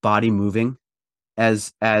body moving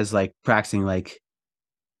as like practicing like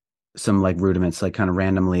some like rudiments, like kind of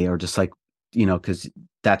randomly, or just like, because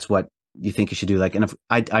that's what you think you should do. Like, and if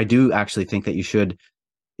I do actually think that you should,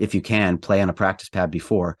 if you can, play on a practice pad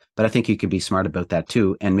before, but I think you could be smart about that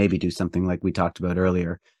too, and maybe do something like we talked about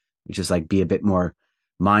earlier, which is like be a bit more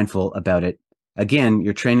mindful about it. Again,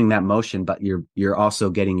 you're training that motion, but you're also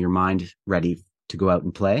getting your mind ready to go out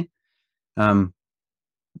and play.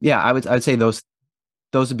 Yeah, I would say those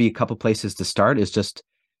would be a couple places to start. Is just,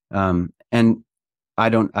 and the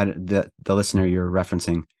listener you're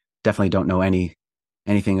referencing definitely don't know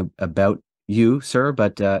anything about you, sir,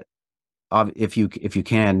 but if you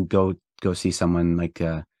can go see someone like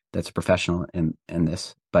that's a professional in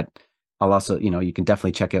this. But I'll also, you can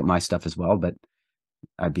definitely check out my stuff as well, but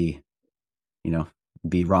I'd be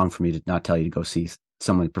wrong for me to not tell you to go see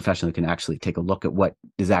someone professional who can actually take a look at what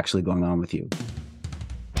is actually going on with you.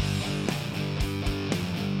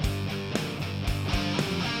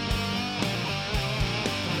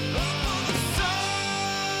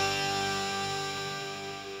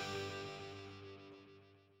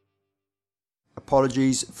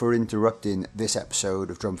 Apologies for interrupting this episode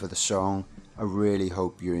of Drum for the Song. I really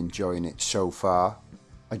hope you're enjoying it so far.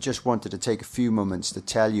 I just wanted to take a few moments to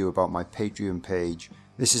tell you about my Patreon page.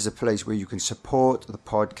 This is a place where you can support the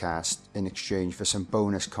podcast in exchange for some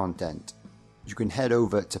bonus content. You can head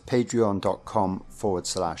over to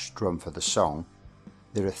patreon.com/drum for the song.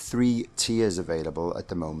 There are 3 tiers available at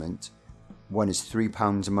the moment. One is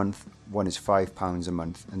 £3 a month, one is £5 a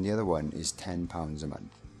month, and the other one is £10 a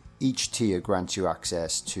month. Each tier grants you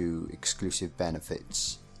access to exclusive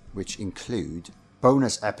benefits, which include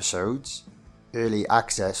bonus episodes, early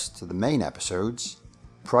access to the main episodes,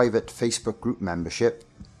 private Facebook group membership,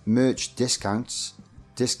 merch discounts,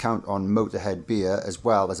 discount on Motorhead beer as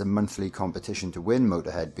well as a monthly competition to win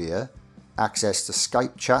Motorhead beer, access to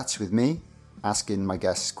Skype chats with me, asking my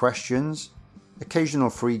guests questions,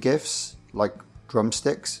 occasional free gifts like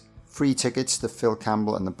drumsticks, free tickets to Phil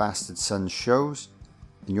Campbell and the Bastard Sons shows,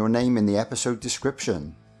 and your name in the episode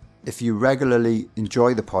description. If you regularly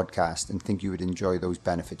enjoy the podcast and think you would enjoy those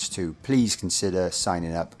benefits too, please consider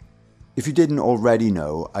signing up. If you didn't already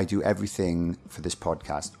know, I do everything for this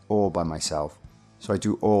podcast all by myself. So I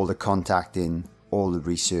do all the contacting, all the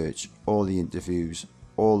research, all the interviews,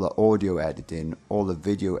 all the audio editing, all the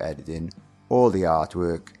video editing, all the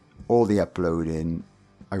artwork, all the uploading.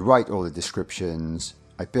 I write all the descriptions,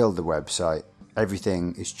 I build the website,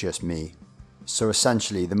 everything is just me. So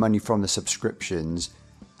essentially the money from the subscriptions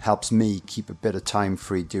helps me keep a bit of time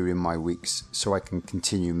free during my weeks so I can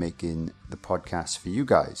continue making the podcast for you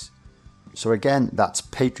guys. So again, that's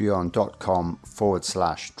patreon.com/drum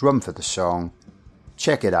for the song.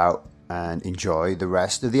 Check it out and enjoy the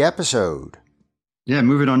rest of the episode. Yeah,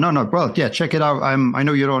 moving on. No, well, yeah, check it out. I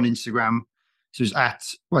know you're on Instagram. So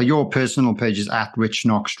it's your personal page is at Rich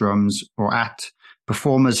Knox Drums or at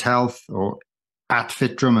Performers Health or at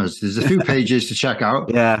FitDrummers. There's a few pages to check out.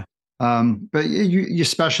 Yeah. But you're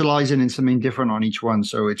specializing in something different on each one.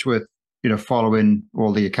 So it's worth, following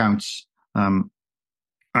all the accounts.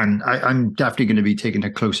 And I'm definitely going to be taking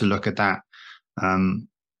a closer look at that. And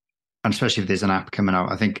especially if there's an app coming out.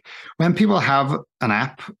 I think when people have an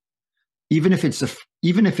app, even if it's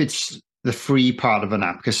the free part of an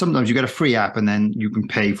app, because sometimes you get a free app and then you can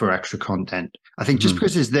pay for extra content. I think just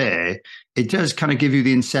because it's there, it does kind of give you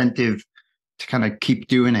the incentive to kind of keep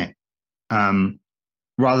doing it.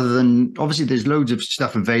 Rather than, obviously there's loads of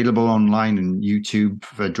stuff available online and YouTube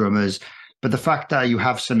for drummers, but the fact that you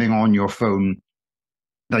have something on your phone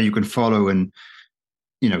that you can follow and,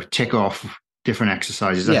 tick off different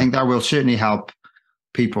exercises, I think that will certainly help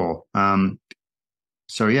people.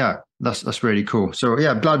 So yeah, that's really cool. So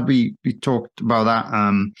yeah, I'm glad we talked about that.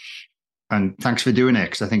 And thanks for doing it,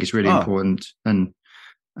 because I think it's really important, and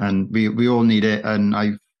we all need it. And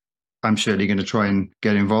I'm certainly going to try and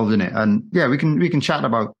get involved in it. And yeah, we can chat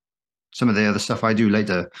about some of the other stuff I do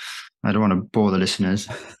later. I don't want to bore the listeners,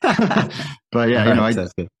 but yeah,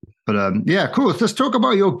 yeah, cool. Let's talk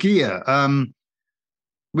about your gear.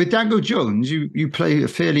 With Danko Jones, you play a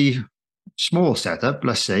fairly small setup,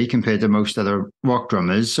 let's say, compared to most other rock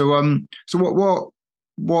drummers. So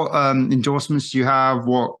what endorsements do you have?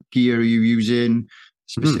 What gear are you using,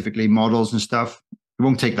 specifically models and stuff? It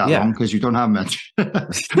won't take that long because you don't have much.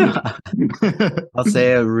 I'll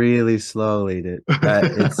say it really slowly.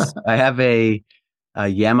 I have a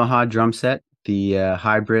Yamaha drum set, the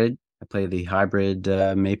hybrid. I play the hybrid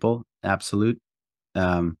maple absolute,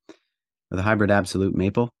 or the hybrid absolute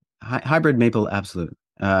maple, hybrid maple absolute.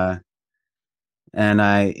 And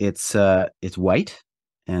it's white,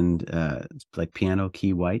 and it's like piano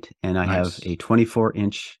key white, and I have a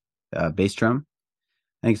 24-inch bass drum.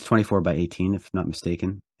 I think it's 24 by 18, if not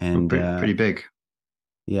mistaken. And pretty big.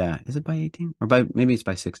 Yeah, is it by 18 or maybe it's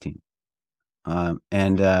by 16?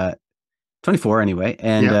 And 24 anyway,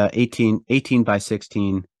 and 18 by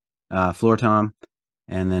 16 floor tom,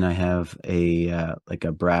 and then I have a like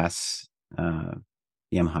a brass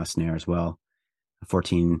Yamaha snare as well,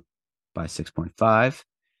 14 by 6.5.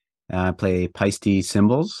 I play Peisty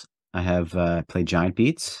cymbals. I have play Giant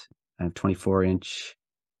Beats. I have 24-inch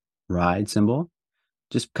ride cymbal,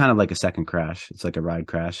 just kind of like a second crash. It's like a ride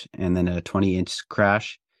crash, and then a 20-inch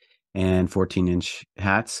crash and 14-inch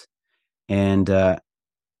hats. And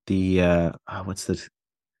what's this?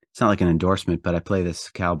 It's not like an endorsement, but I play this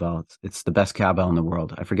cowbell. It's the best cowbell in the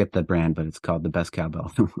world. I forget the brand, but it's called the best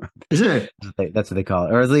cowbell in the world. Is it? That's what they call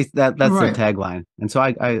it, or at least that's right. The tagline. And so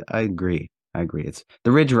I agree. It's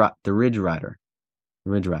the Ridge Rider.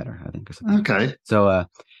 I think, or something. Okay. So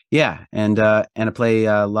and I play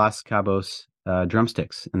Los Cabos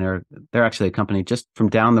drumsticks, and they're actually a company just from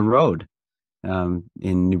down the road in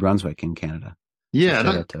New Brunswick in Canada. Yeah, so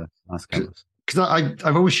shout out to Los Cabos. Because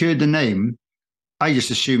I've always heard the name. I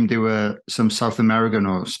just assumed they were some South American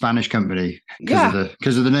or Spanish company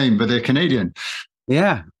because of the name, but they're Canadian.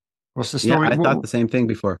 Yeah. What's the story? Yeah, I thought the same thing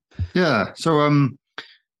before. Yeah. So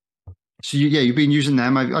you've been using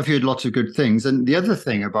them. I've heard lots of good things. And the other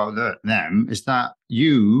thing about them is that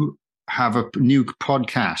you have a new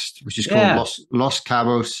podcast, which is called Los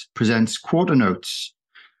Cabos Presents Quarter Notes.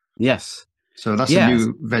 Yes. So that's a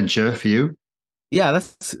new venture for you. Yeah,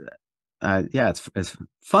 that's it's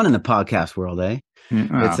fun in the podcast world, eh?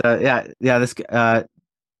 Yeah. It's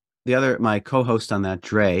This my co-host on that,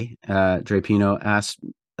 Dre Pino, asked.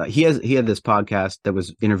 He had this podcast that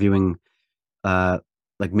was interviewing like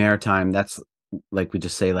maritime. That's like we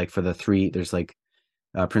just say like for the three. There's like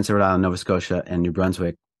Prince Edward Island, Nova Scotia, and New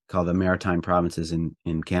Brunswick, called the maritime provinces in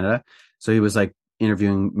Canada. So he was like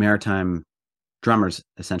interviewing maritime drummers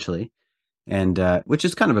essentially, and which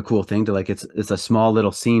is kind of a cool thing to like. It's a small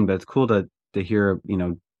little scene, but it's cool to hear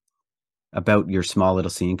about your small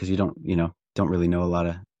little scene, because you don't really know a lot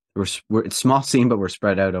of. We're it's a small scene, but we're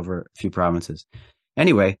spread out over a few provinces.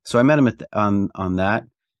 Anyway, so I met him on that,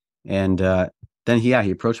 and then he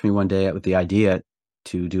approached me one day with the idea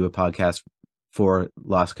to do a podcast for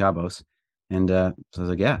Los Cabos, and so I was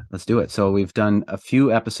like, yeah, let's do it. So we've done a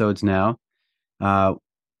few episodes now.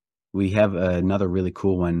 We have another really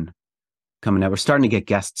cool one coming out. We're starting to get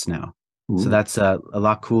guests now, so that's a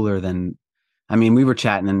lot cooler than. I mean, we were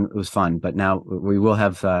chatting and it was fun, but now we will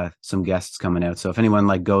have some guests coming out. So if anyone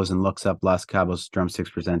like goes and looks up Los Cabos Drumsticks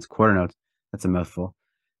Presents Quarter Notes, that's a mouthful.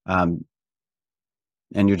 And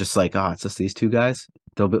you're just like, oh, it's just these two guys.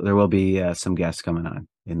 There will be some guests coming on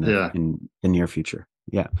in the near future.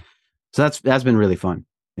 Yeah. So that's been really fun.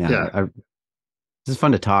 Yeah. This is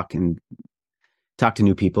fun to talk to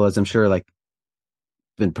new people, as I'm sure like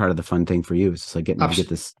been part of the fun thing for you. It's just like getting to get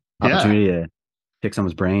this opportunity to pick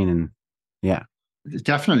someone's brain, and yeah,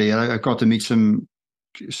 definitely. I got to meet some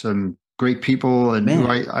great people, and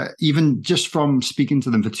I even just from speaking to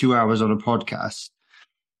them for 2 hours on a podcast,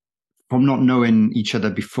 from not knowing each other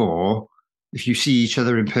before. If you see each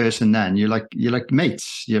other in person, then you're like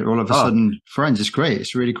mates. You're all of a sudden friends. It's great.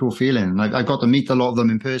 It's a really cool feeling. I got to meet a lot of them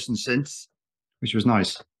in person since, which was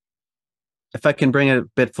nice. If I can bring it a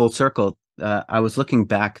bit full circle, I was looking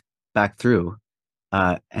back through,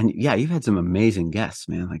 and yeah, you've had some amazing guests,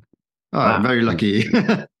 man. Like, wow. I'm very lucky.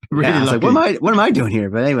 Really I was lucky. like, what am I doing here?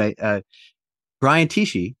 But anyway, Brian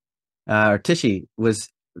Tichy, was,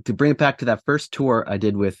 to bring it back to that first tour I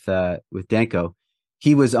did with Danko.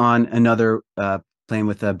 He was on another playing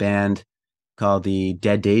with a band called the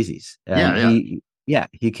Dead Daisies.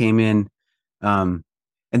 He came in, and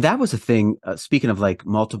that was a thing. Speaking of like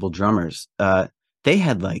multiple drummers, they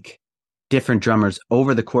had like different drummers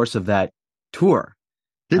over the course of that tour.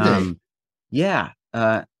 Did they? Yeah.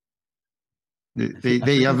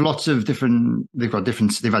 They have lots of different. They've had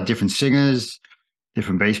different singers,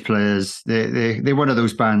 different bass players. They're one of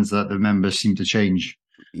those bands that the members seem to change.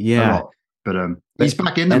 Yeah. A lot. But he's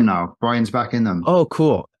back in them now. Brian's back in them. Oh,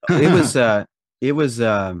 cool. It was.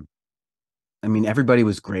 I mean, everybody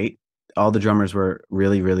was great. All the drummers were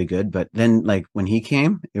really, really good. But then, like when he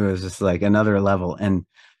came, it was just like another level. And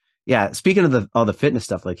yeah, speaking of all the fitness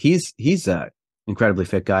stuff, like he's a incredibly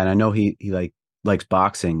fit guy, and I know he like likes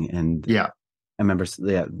boxing. And yeah, I remember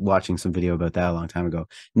watching some video about that a long time ago.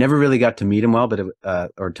 Never really got to meet him well, but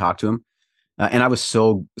or talk to him. And I was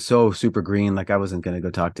so super green, like I wasn't going to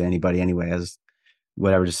go talk to anybody anyway. I was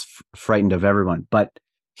whatever, just frightened of everyone. But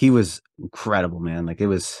he was incredible, man. Like it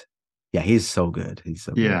was, yeah, he's so good. He's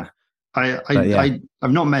so good. I've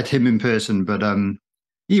not met him in person, but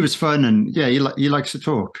he was fun, and yeah, he likes to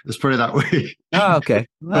talk. Let's put it that way. Oh, okay,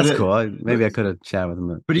 well, that's cool. Maybe I could have chatted with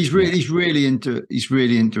him. But he's really into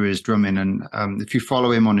his drumming, and if you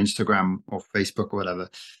follow him on Instagram or Facebook or whatever.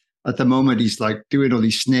 At the moment, he's like doing all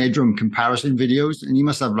these snare drum comparison videos, and he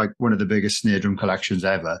must have like one of the biggest snare drum collections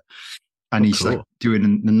ever. And he's cool. Like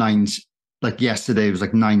doing the nines. Like yesterday, it was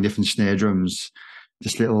like 9 different snare drums,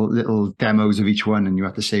 just little demos of each one, and you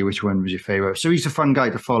have to say which one was your favorite. So he's a fun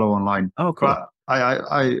guy to follow online. Oh, cool. But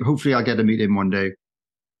I hopefully I'll get to meet him one day.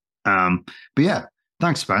 But yeah,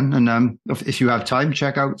 thanks, man. And if you have time,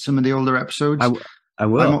 check out some of the older episodes. I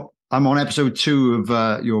will. I'm on episode 2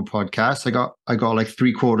 of your podcast. I got like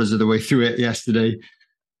 3/4 of the way through it yesterday.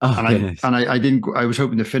 Oh, and I didn't. I was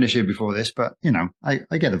hoping to finish it before this, but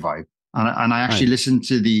I get a vibe. And I actually listened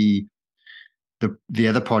to the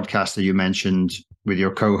other podcast that you mentioned with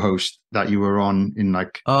your co-host that you were on in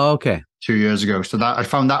like 2 years ago. So that I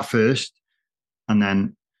found that first, and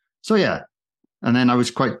then and then I was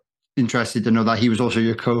quite interested to know that he was also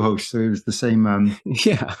your co-host. So it was the same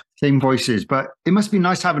same voices. But it must be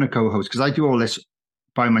nice having a co-host, because I do all this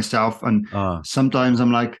by myself, and sometimes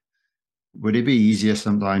I'm like, would it be easier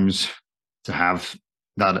sometimes to have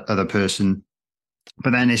that other person?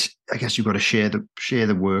 But then I guess you've got to share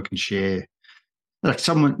the work, and share like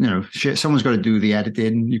someone's got to do the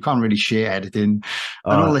editing. You can't really share editing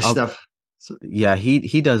and all this stuff. So, yeah,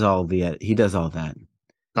 he does all that.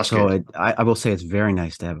 That's so good. I will say it's very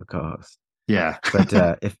nice to have a co-host. Yeah, but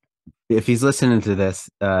if he's listening to this,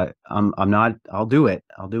 I'm not. I'll do it.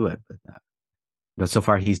 But so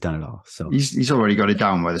far he's done it all. So he's already got it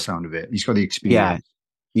down by the sound of it. He's got the experience.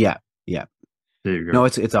 Yeah. There you go. No,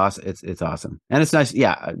 it's awesome. It's awesome, and it's nice.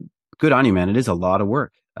 Yeah, good on you, man. It is a lot of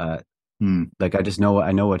work. Like I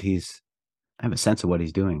know what I have a sense of what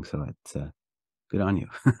he's doing. So it's good on you.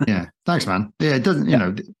 Yeah, thanks, man. Yeah, it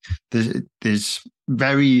doesn't. There's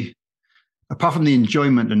very, apart from the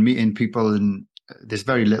enjoyment and meeting people and there's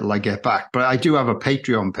very little I get back. But I do have a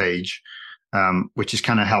Patreon page, which has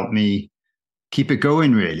kind of helped me keep it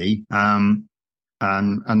going, really. And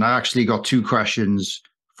I actually got 2 questions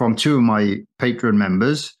from 2 of my Patreon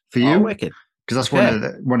members for you. Oh, wicked. Because that's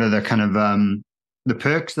Okay. one of the kind of the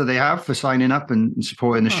perks that they have for signing up and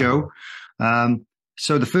supporting the show.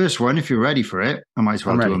 So the first one, if you're ready for it, I might as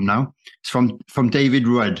well do them now. It's from David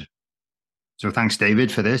Rudd. So thanks,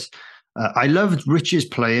 David, for this. I loved Rich's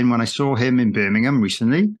playing when I saw him in Birmingham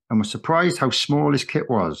recently and was surprised how small his kit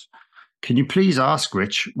was. Can you please ask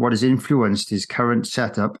Rich what has influenced his current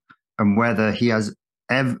setup and whether he has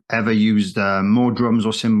ever used more drums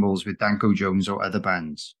or cymbals with Danko Jones or other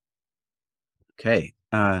bands? Okay.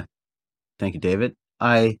 Thank you, David.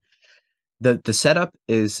 The setup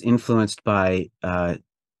is influenced by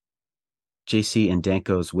JC and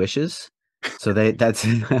Danko's wishes. So that's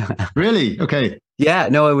really okay. Yeah,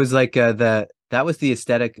 no, it was like that was the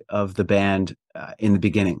aesthetic of the band in the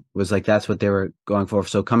beginning. It was like that's what they were going for.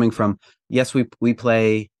 So coming from, yes, we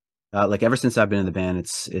play like ever since I've been in the band,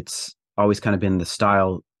 it's always kind of been the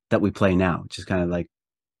style that we play now, which is kind of like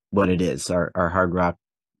what it is, our hard rock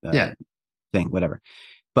thing, whatever.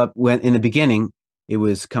 But when in the beginning, it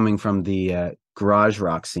was coming from the garage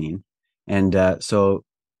rock scene, and so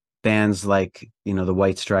bands like the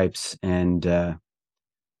White Stripes and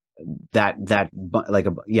that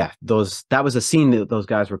was a scene that those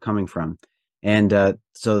guys were coming from, and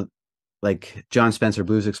so like John Spencer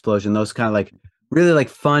Blues Explosion, those kind of like really like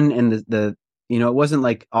fun, and the it wasn't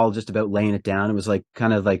like all just about laying it down. It was like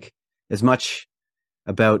kind of like as much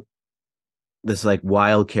about this like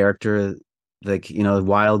wild character, like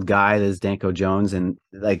wild guy that is Danko Jones, and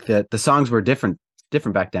like the songs were different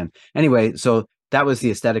back then. Anyway, so that was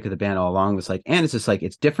the aesthetic of the band all along. Was like, and it's just like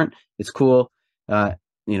it's different, it's cool. Have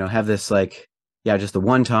this like just the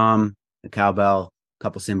one tom, the cowbell, a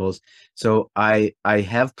couple cymbals. So I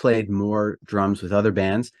have played more drums with other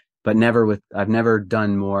bands, but I've never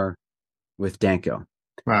done more with Danko.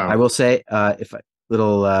 Wow. I will say if a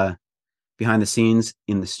little behind the scenes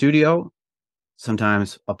in the studio,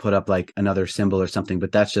 sometimes I'll put up like another cymbal or something,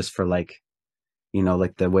 but that's just for like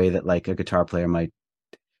like the way that like a guitar player might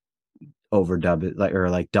overdub it, like, or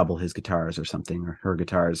like double his guitars or something, or her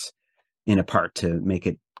guitars in a part to make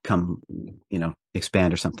it come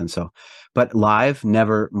expand or something. So but live,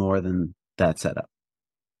 never more than that setup.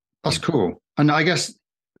 That's cool. And I guess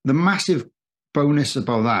the massive bonus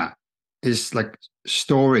about that is like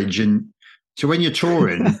storage. And so when you're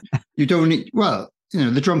touring, you don't need,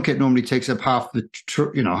 the drum kit normally takes up half the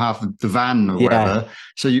half of the van or whatever,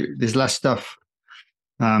 so there's less stuff.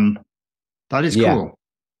 That is cool.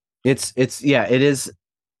 It is.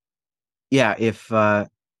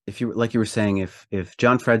 If you, like you were saying, if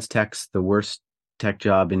John Fred's tech's the worst tech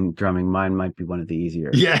job in drumming, mine might be one of the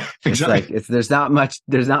easier. Yeah, exactly. It's like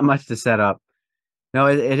there's not much to set up. No,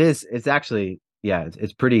 it's actually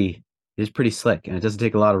it's pretty slick, and it doesn't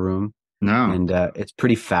take a lot of room. No, and it's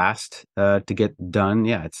pretty fast to get done.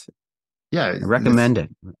 I recommend it.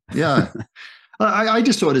 Yeah. I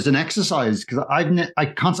just saw it as an exercise because I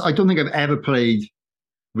don't think I've ever played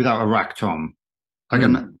without a rack tom. Like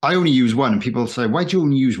I only use one, and people say, "Why do you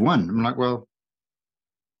only use one?" I'm like, "Well,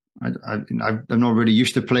 I'm not really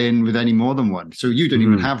used to playing with any more than one. So you don't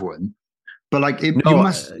even have one." But like you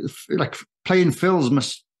must like playing fills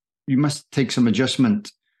you must take some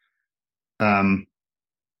adjustment. Because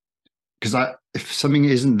if something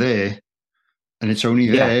isn't there and it's only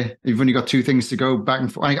there, you've only got 2 things to go back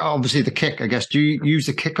and forth. Obviously, the kick, I guess. Do you use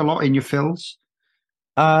the kick a lot in your fills?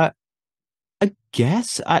 I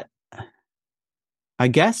guess. I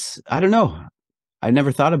guess. I don't know. I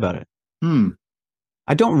never thought about it.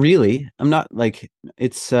 I don't really. I'm not like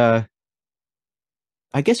it's. I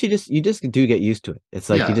guess you just do get used to it. It's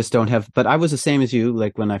like you just don't have. But I was the same as you.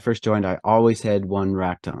 Like when I first joined, I always had one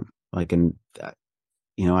rack tom. Like, and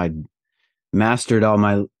I mastered all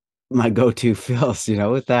my go-to fills,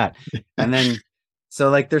 with that. And then so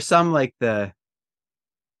like there's some like the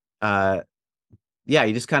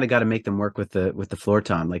you just kind of got to make them work with the floor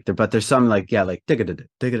tom, like but there's some like like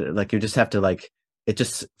like you just have to like it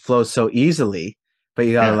just flows so easily, but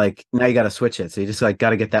you gotta like now you gotta switch it, so you just like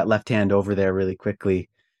got to get that left hand over there really quickly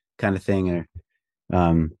kind of thing. Or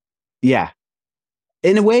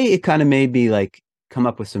in a way it kind of made me like come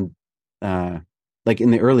up with some like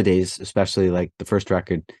in the early days, especially like the first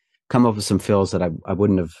record, come up with some fills that I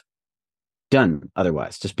wouldn't have done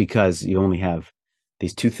otherwise, just because you only have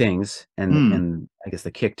these 2 things and I guess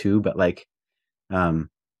the kick too, but like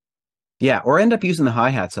or end up using the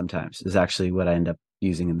hi-hat sometimes is actually what I end up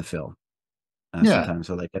using in the fill sometimes,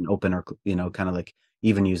 or like an open or kind of like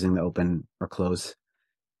even using the open or close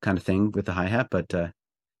kind of thing with the hi-hat, but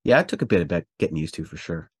yeah, it took a bit of getting used to for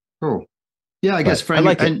sure. Cool. Yeah, I guess I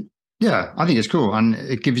like it. and yeah, I think it's cool, and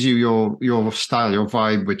it gives you your style, your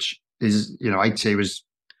vibe, which is, you know, I'd say was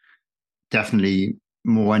definitely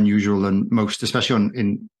more unusual than most, especially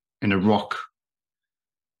in a rock,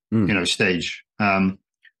 you know, stage.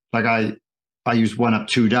 Like I use 1 up,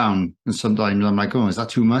 2 down, and sometimes I'm like, oh, is that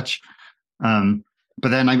too much? But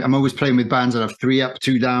then I'm always playing with bands that have 3 up,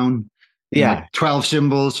 2 down, you know, 12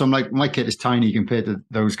 cymbals. So I'm like, my kit is tiny compared to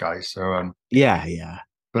those guys. So yeah.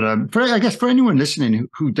 But I guess for anyone listening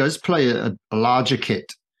who does play a larger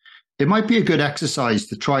kit, it might be a good exercise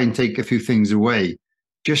to try and take a few things away,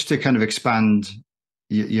 just to kind of expand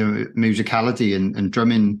your musicality and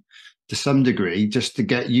drumming to some degree, just to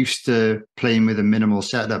get used to playing with a minimal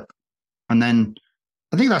setup. And then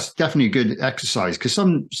I think that's definitely a good exercise, because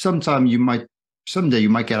someday you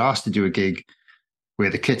might get asked to do a gig where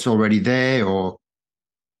the kit's already there, or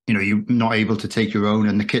you know, you're not able to take your own,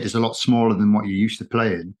 and the kit is a lot smaller than what you're used to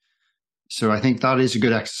playing. So I think that is a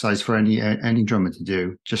good exercise for any drummer to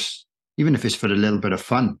do, just even if it's for a little bit of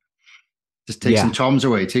fun. Just take some toms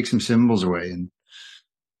away, take some cymbals away, and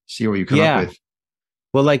see what you come up with.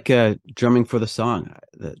 Well, like drumming for the song,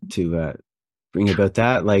 to bring about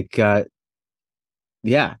that, like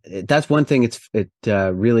that's one thing. It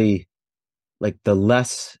really, like,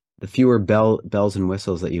 the fewer bells and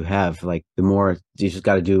whistles that you have, like the more you just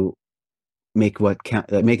got to make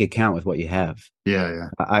it count with what you have. Yeah.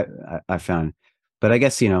 I found, but I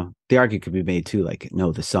guess, you know, the argument could be made too, like,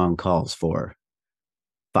 no, the song calls for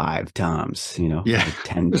 5 toms, you know, yeah, like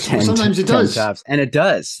 10 sometimes it 10 does, tops, and it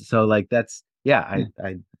does. So like that's I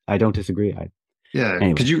don't disagree.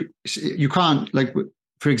 Because you can't, like,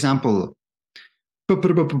 for example, you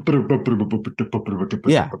couldn't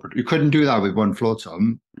do that with 1 floor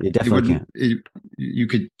tom. You definitely can't. You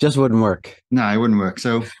could just wouldn't work. No, it wouldn't work.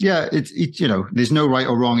 So yeah, it's you know, there's no right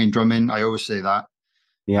or wrong in drumming. I always say that.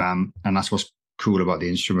 Yeah. And that's what's cool about the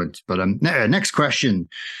instrument. But next question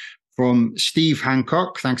from Steve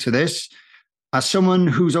Hancock. Thanks for this. As someone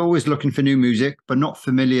who's always looking for new music but not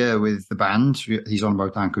familiar with the band, he's on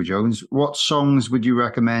about Danko Jones, what songs would you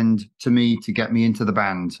recommend to me to get me into the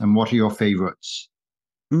band, and what are your favorites?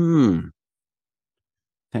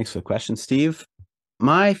 Thanks for the question, Steve.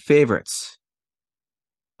 My favorites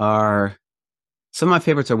are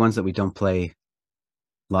ones that we don't play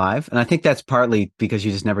live, and I think that's partly because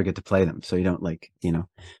you just never get to play them, so you don't, like, you know.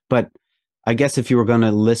 But I guess if you were going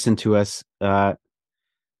to listen to us, the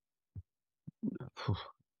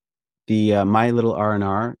My Little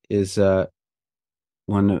R&R is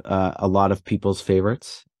one a lot of people's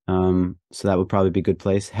favorites. So that would probably be a good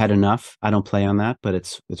place. Had Enough, I don't play on that, but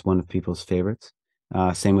it's one of people's favorites.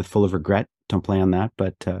 Same with Full of Regret, don't play on that,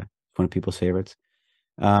 but one of people's favorites.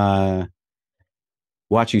 Watch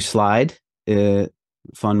You Slide,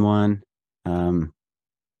 fun one.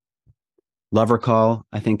 Lover Call,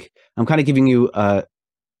 I think I'm kind of giving you a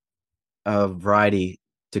variety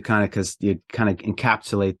to kind of, because you kind of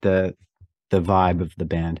encapsulate the vibe of the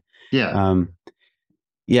band.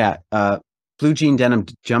 Blue Jean Denim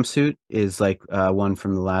Jumpsuit is like one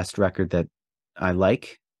from the last record that I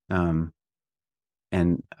like, and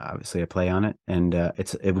obviously I play on it, and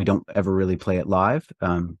we don't ever really play it live,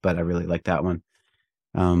 but I really like that one.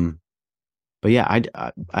 But yeah,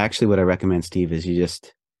 I actually, what I recommend, Steve, is you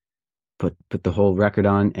just put the whole record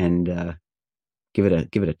on and give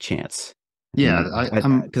it a chance. Yeah,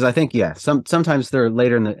 because I think sometimes they're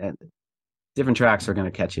later in the different tracks are going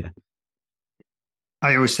to catch you.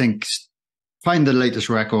 I always think, find the latest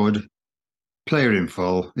record, play it in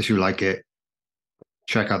full. If you like it,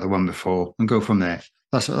 check out the one before and go from there.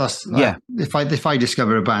 That's if I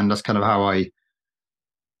discover a band, that's kind of how I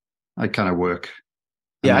kind of work.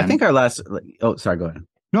 And I think our last. Oh, sorry. Go ahead.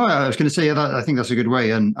 No, I was going to say I think that's a good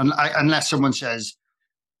way. And unless someone says,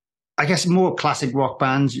 I guess more classic rock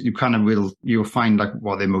bands, you'll find like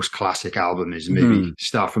what their most classic album is. Maybe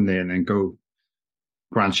start from there and then go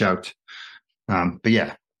branch out. But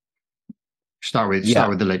yeah, start with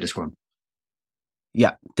the latest one.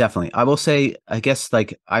 Yeah, definitely. I will say, I guess,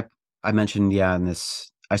 like I mentioned, in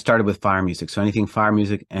this, I started with Fire Music. So anything Fire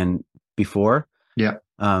Music and before,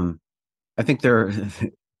 I think they're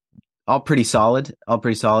all pretty solid,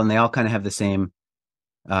 and they all kind of have the same.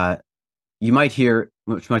 You might hear,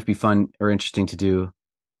 which might be fun or interesting to do,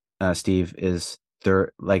 Steve, is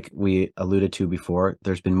there, like we alluded to before,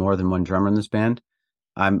 there's been more than one drummer in this band.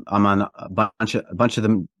 I'm on a bunch of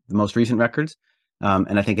the most recent records,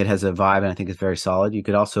 and I think it has a vibe, and I think it's very solid. You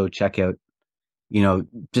could also check out,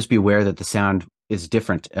 just be aware that the sound is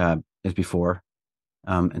different as before,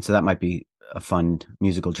 and so that might be a fun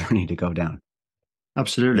musical journey to go down.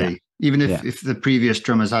 Absolutely. Even if the previous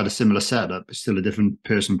drummers had a similar setup, it's still a different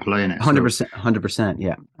person playing it. 100%, 100%.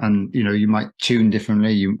 Yeah. And you might tune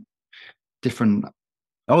differently. Different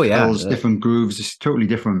fills, different grooves. It's totally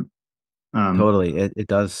different. Totally. It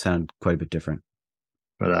does sound quite a bit different.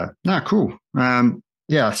 But cool.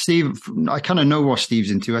 Yeah, Steve, I kind of know what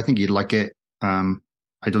Steve's into. I think he'd like it.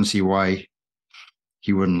 I don't see why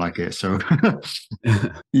he wouldn't like it. So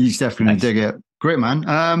he's definitely going to dig it. Great,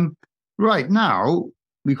 man. Right, now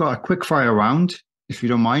we've got a quick fire round, if you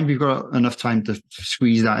don't mind. We've got enough time to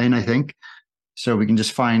squeeze that in, I think. So we can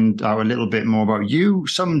just find out a little bit more about you.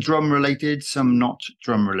 Some drum related, some not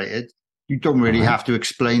drum related. You don't really have to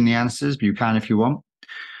explain the answers, but you can if you want.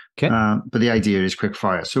 Okay. But the idea is quick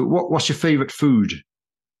fire. So what's your favorite food?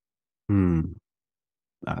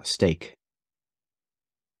 Steak.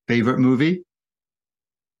 Favorite movie?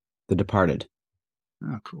 The Departed.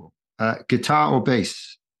 Oh, cool. Guitar or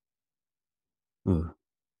bass? Ooh.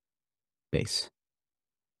 Bass.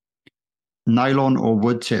 Nylon or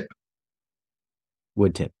wood tip?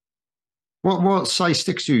 Wood tip. What size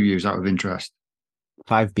sticks do you use out of interest?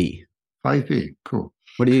 5B. 5B. Cool.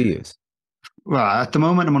 What do you use? Well, at the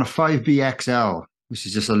moment I'm on a 5B XL, which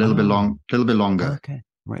is just a little bit longer. Okay.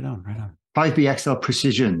 Right on. 5B XL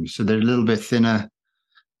Precision. So they're a little bit thinner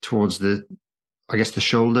towards the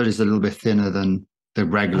shoulder is a little bit thinner than the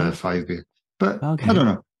regular 5B. But I don't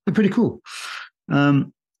know. They're pretty cool.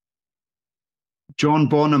 John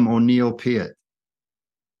Bonham or Neil Peart?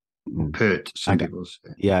 Peart, some people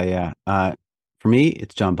say. Yeah. For me,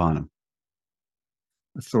 it's John Bonham.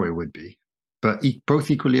 I thought it would be. But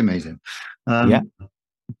both equally amazing.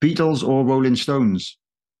 Beatles or Rolling Stones?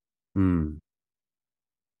 I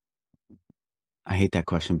hate that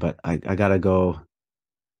question, but I gotta go.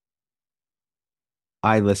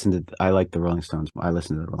 I like the Rolling Stones. I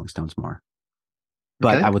listen to the Rolling Stones more.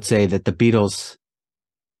 But I would say that the Beatles,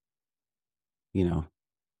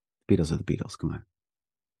 Beatles are the Beatles. Come on.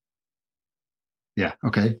 Yeah.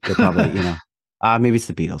 Okay. They're probably, maybe it's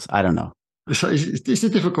the Beatles. I don't know. It's a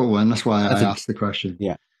difficult one. That's why I asked the question.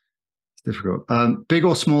 Yeah. It's difficult. Big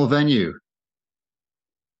or small venue?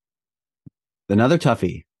 Another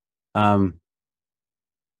toughie. I'm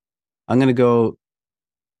going to go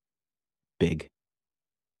big.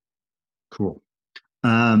 Cool.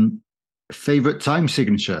 Favorite time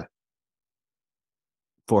signature?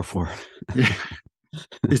 4/4. Yeah.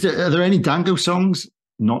 Are there any Danko songs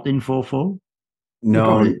not in 4/4?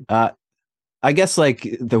 No. I guess like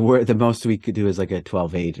the most we could do is like a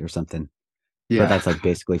 12/8 or something. Yeah. But that's like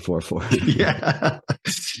basically 4/4. Yeah.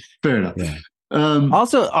 Fair enough. Yeah.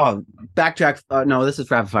 Also, backtrack. No, this is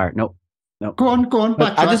rapid fire. Nope. Go on.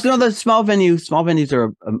 Backtrack. I just know the small venues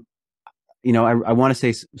are, I want to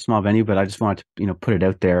say small venue, but I just want to, put it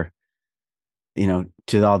out there,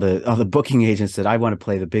 to all the booking agents that I want to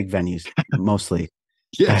play the big venues mostly.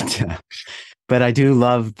 Yeah. But I do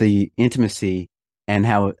love the intimacy and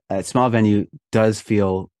how a small venue does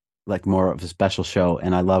feel like more of a special show.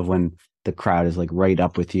 And I love when the crowd is like right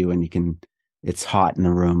up with you and it's hot in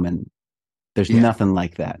the room and there's nothing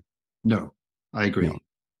like that. No, I agree.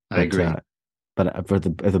 I agree. But for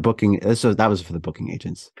the booking, so that was for the booking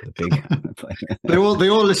agents. The big, they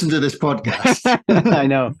all listen to this podcast. I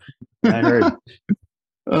know. I heard.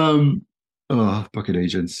 Booking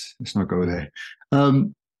agents. Let's not go there.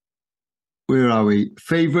 Where are we?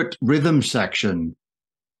 Favorite rhythm section?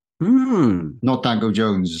 Not Danko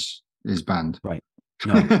Jones, his band. Right.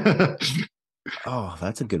 No. Oh,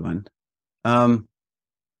 that's a good one. Well,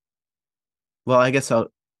 I guess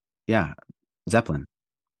Zeppelin.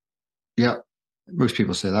 Yeah, most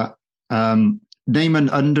people say that. Name an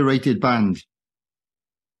underrated band.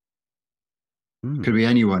 Could be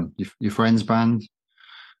anyone. Your friend's band,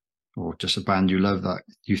 or just a band you love that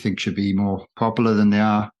you think should be more popular than they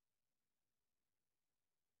are.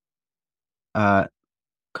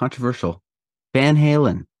 Controversial. Van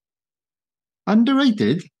Halen.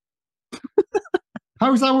 Underrated?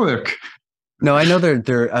 How does that work? No, I know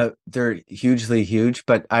they're hugely huge,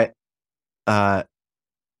 but I don't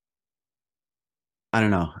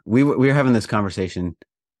know. We were having this conversation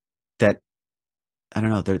that I don't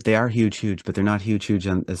know. They are huge, but they're not huge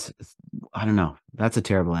on this. I don't know. That's a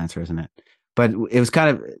terrible answer, isn't it? But it was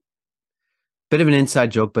kind of a bit of an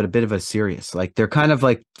inside joke, but a bit of a serious. Like they're kind of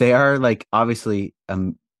like they are like obviously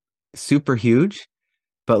super huge,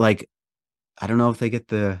 but like I don't know if they get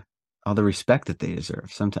all the respect that they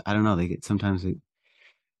deserve. Sometimes I don't know.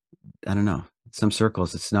 I don't know. Some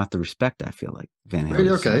circles, it's not the respect I feel like Van Halen.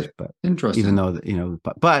 Really? Okay. Deserves, but interesting. Even though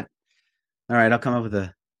but all right, I'll come up with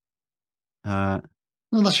a.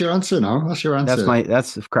 Well, that's your answer now. That's your answer.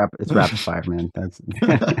 That's crap. It's rapid fire, man. That's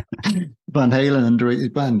Van Halen,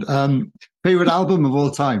 underrated band. Favorite album of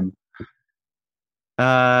all time?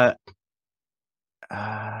 Well,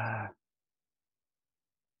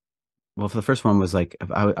 for the first one was like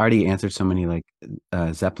I already answered so many like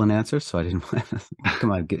Zeppelin answers, so I didn't.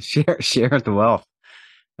 Come on, share the wealth.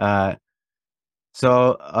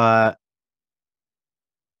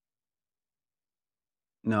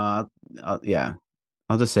 No, I'll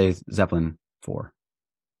just say Zeppelin 4.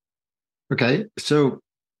 Okay, so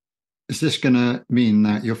is this gonna mean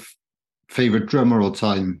that your favorite drummer all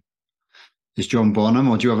time is John Bonham,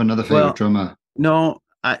 or do you have another favorite drummer? No,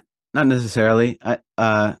 not necessarily.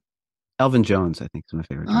 Elvin Jones, I think, is my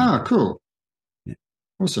favorite drummer. Ah, cool. Yeah.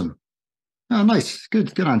 Awesome. Oh, nice.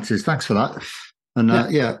 Good answers. Thanks for that. And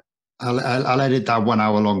I'll edit that 1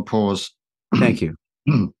 hour long pause. Thank you.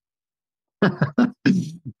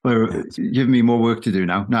 Well, give me more work to do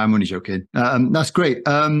now. No, I'm only joking. That's great.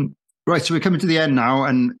 Right, so we're coming to the end now,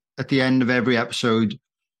 and at the end of every episode,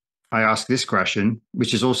 I ask this question,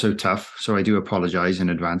 which is also tough, so I do apologize in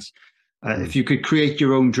advance. If you could create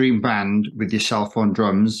your own dream band with yourself on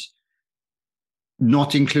drums,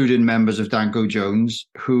 not including members of Danko Jones,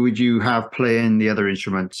 who would you have playing the other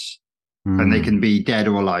instruments? And they can be dead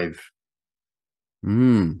or alive.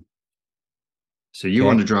 So you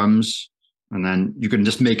on the drums, and then you can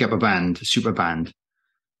just make up a band, a super band.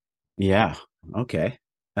 Yeah. Okay.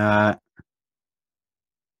 I'm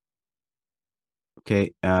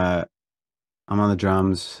on the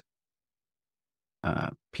drums.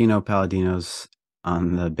 Pino Palladino's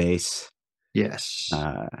on the bass. Yes.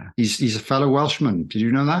 He's a fellow Welshman. Did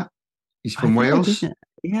you know that? He's from Wales?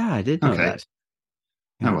 I did know that.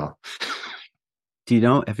 Yeah. Oh, well. Do you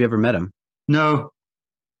know? Have you ever met him? No,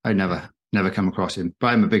 I never come across him, but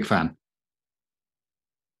I'm a big fan.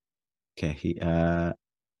 Okay.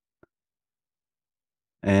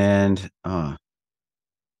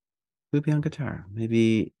 Who'd be on guitar?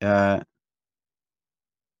 Maybe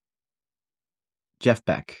Jeff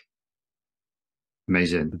Beck.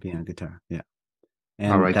 Amazing. Would be on guitar. Yeah.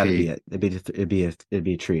 And that'd be it. It'd be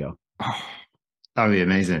a trio. Oh, that would be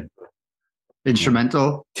amazing.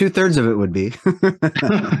 Instrumental. 2/3 of it would be.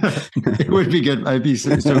 It would be good. It'd be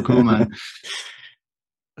so cool, man.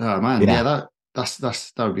 Oh man, that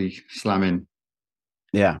would be slamming.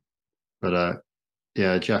 Yeah. But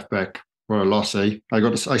Jeff Beck, what a loss, eh?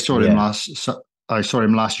 I saw him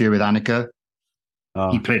last year with Annika.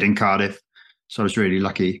 He played in Cardiff, so I was really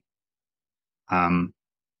lucky. And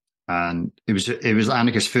it was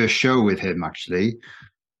Annika's first show with him actually,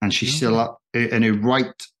 and she's still up in her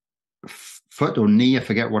right foot or knee, I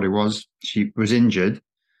forget what it was. She was injured,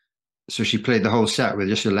 so she played the whole set with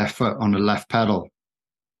just her left foot on the left pedal.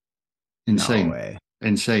 Insane. No way.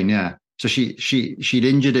 Insane, yeah. So she'd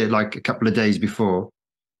injured it like a couple of days before.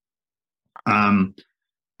 And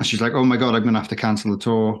she's like, oh my God, I'm going to have to cancel the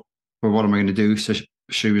tour. Well, what am I going to do? So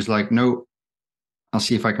she was like, no, I'll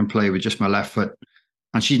see if I can play with just my left foot.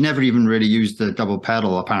 And she'd never even really used the double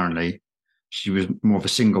pedal, apparently. She was more of a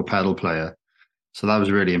single pedal player. So that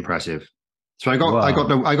was really impressive. So I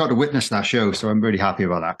got to witness that show. So I'm really happy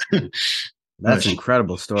about that. That's an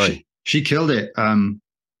incredible story. She killed it. And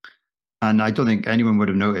I don't think anyone would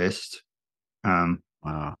have noticed.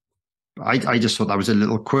 Wow. I just thought that was a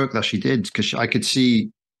little quirk that she did, because I could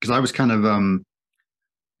see, because I was kind of,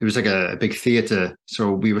 it was like a big theater.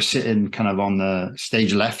 So we were sitting kind of on the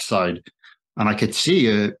stage left side, and I could see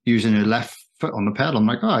her using her left foot on the pedal. I'm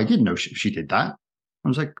like, oh, I didn't know she did that. I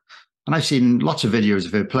was like, and I've seen lots of videos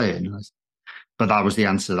of her playing, but that was the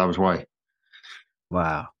answer. That was why.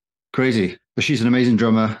 Wow. Crazy. But she's an amazing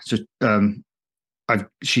drummer. So,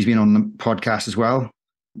 she's been on the podcast as well.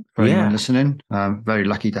 For anyone listening, very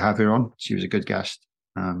lucky to have her on. She was a good guest.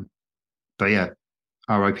 But yeah,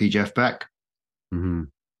 R.I.P. Jeff Beck. Mm-hmm.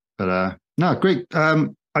 But no, great.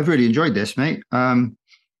 I've really enjoyed this, mate. I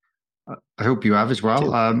hope you have as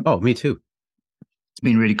well. Me too. It's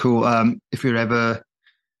been really cool. If you're ever,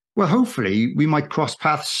 well, hopefully we might cross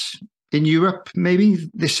paths in Europe maybe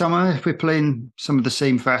this summer if we're playing some of the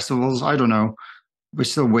same festivals. I don't know. We're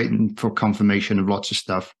still waiting for confirmation of lots of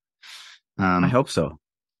stuff. I hope so.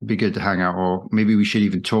 It'd be good to hang out, or maybe we should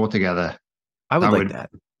even tour together. I would like that.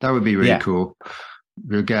 That would be really cool.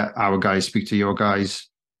 We'll get our guys, speak to your guys,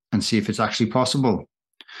 and see if it's actually possible.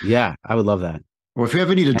 Yeah, I would love that. Or if you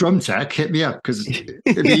ever need a drum tech, hit me up, because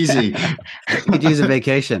it'd be easy. Could use a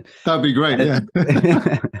vacation. That'd be great. Yeah.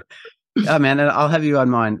 Oh man, and I'll have you on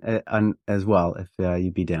mine as well if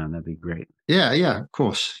you'd be down. That'd be great. Yeah, of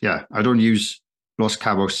course. Yeah, I don't use Los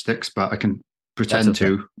Cabos sticks, but I can pretend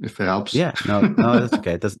to if it helps. Yeah, no, that's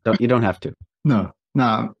okay. You don't have to. No.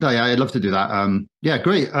 Yeah, I'd love to do that. Yeah,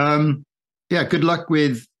 great. Yeah, good luck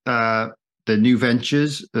with the new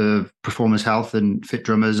ventures of Performance Health and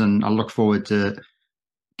FitDrummers, and I look forward to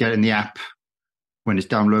getting the app when it's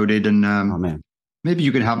downloaded. And Oh man, maybe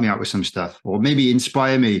you can help me out with some stuff, or maybe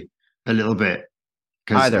inspire me a little bit.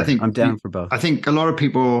 either. I'm down for both. I think a lot of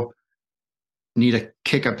people need a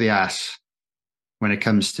kick up the ass when it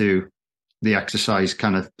comes to the exercise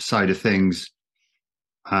kind of side of things.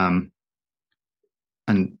 And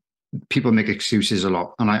people make excuses a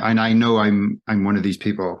lot. And I know I'm one of these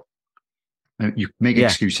people. You make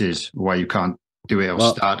excuses why you can't do it or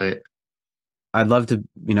start it. I'd love to,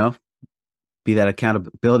 be that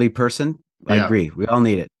accountability person. I agree. We all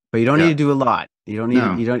need it, but you don't need to do a lot. You don't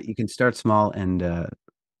need, you can start small, and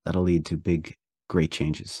that'll lead to big, great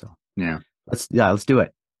changes. So let's do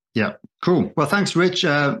it. Yeah. Cool. Well, thanks, Rich.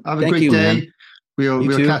 Have a great day. Man.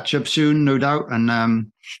 We'll catch up soon, no doubt.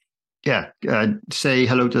 And say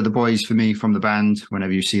hello to the boys for me from the band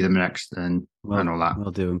whenever you see them next, and all that.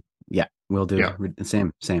 We'll do. Yeah, we'll do. Yeah.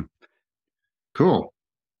 Same. Cool.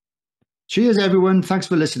 Cheers, everyone. Thanks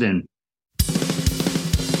for listening.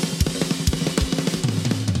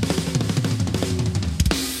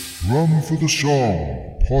 Drum for the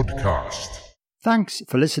Song podcast. Thanks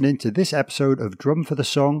for listening to this episode of Drum for the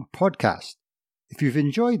Song podcast. If you've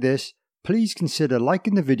enjoyed this, please consider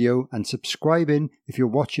liking the video and subscribing if you're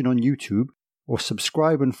watching on YouTube, or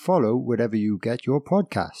subscribe and follow wherever you get your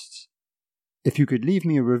podcasts. If you could leave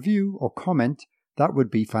me a review or comment, that would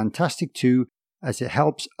be fantastic too, as it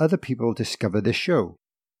helps other people discover this show.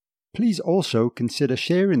 Please also consider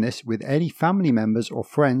sharing this with any family members or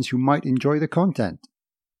friends who might enjoy the content.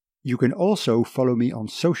 You can also follow me on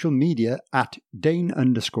social media at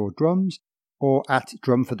Dane_drums or at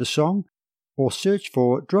Drum for the Song, or search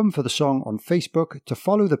for Drum for the Song on Facebook to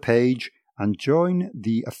follow the page and join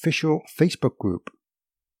the official Facebook group.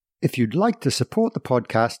 If you'd like to support the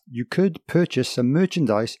podcast, you could purchase some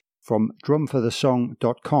merchandise from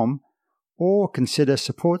drumforthesong.com, or consider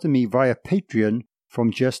supporting me via Patreon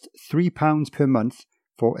from just £3 per month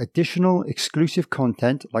for additional exclusive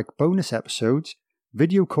content like bonus episodes,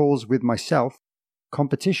 video calls with myself,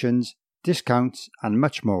 competitions, discounts, and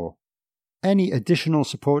much more. Any additional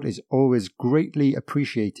support is always greatly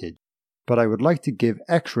appreciated, but I would like to give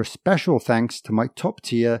extra special thanks to my top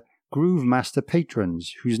tier Groove Master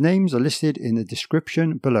patrons, whose names are listed in the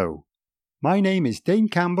description below. My name is Dane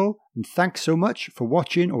Campbell, and thanks so much for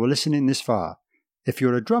watching or listening this far. If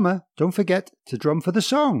you're a drummer, don't forget to drum for the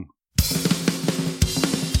song.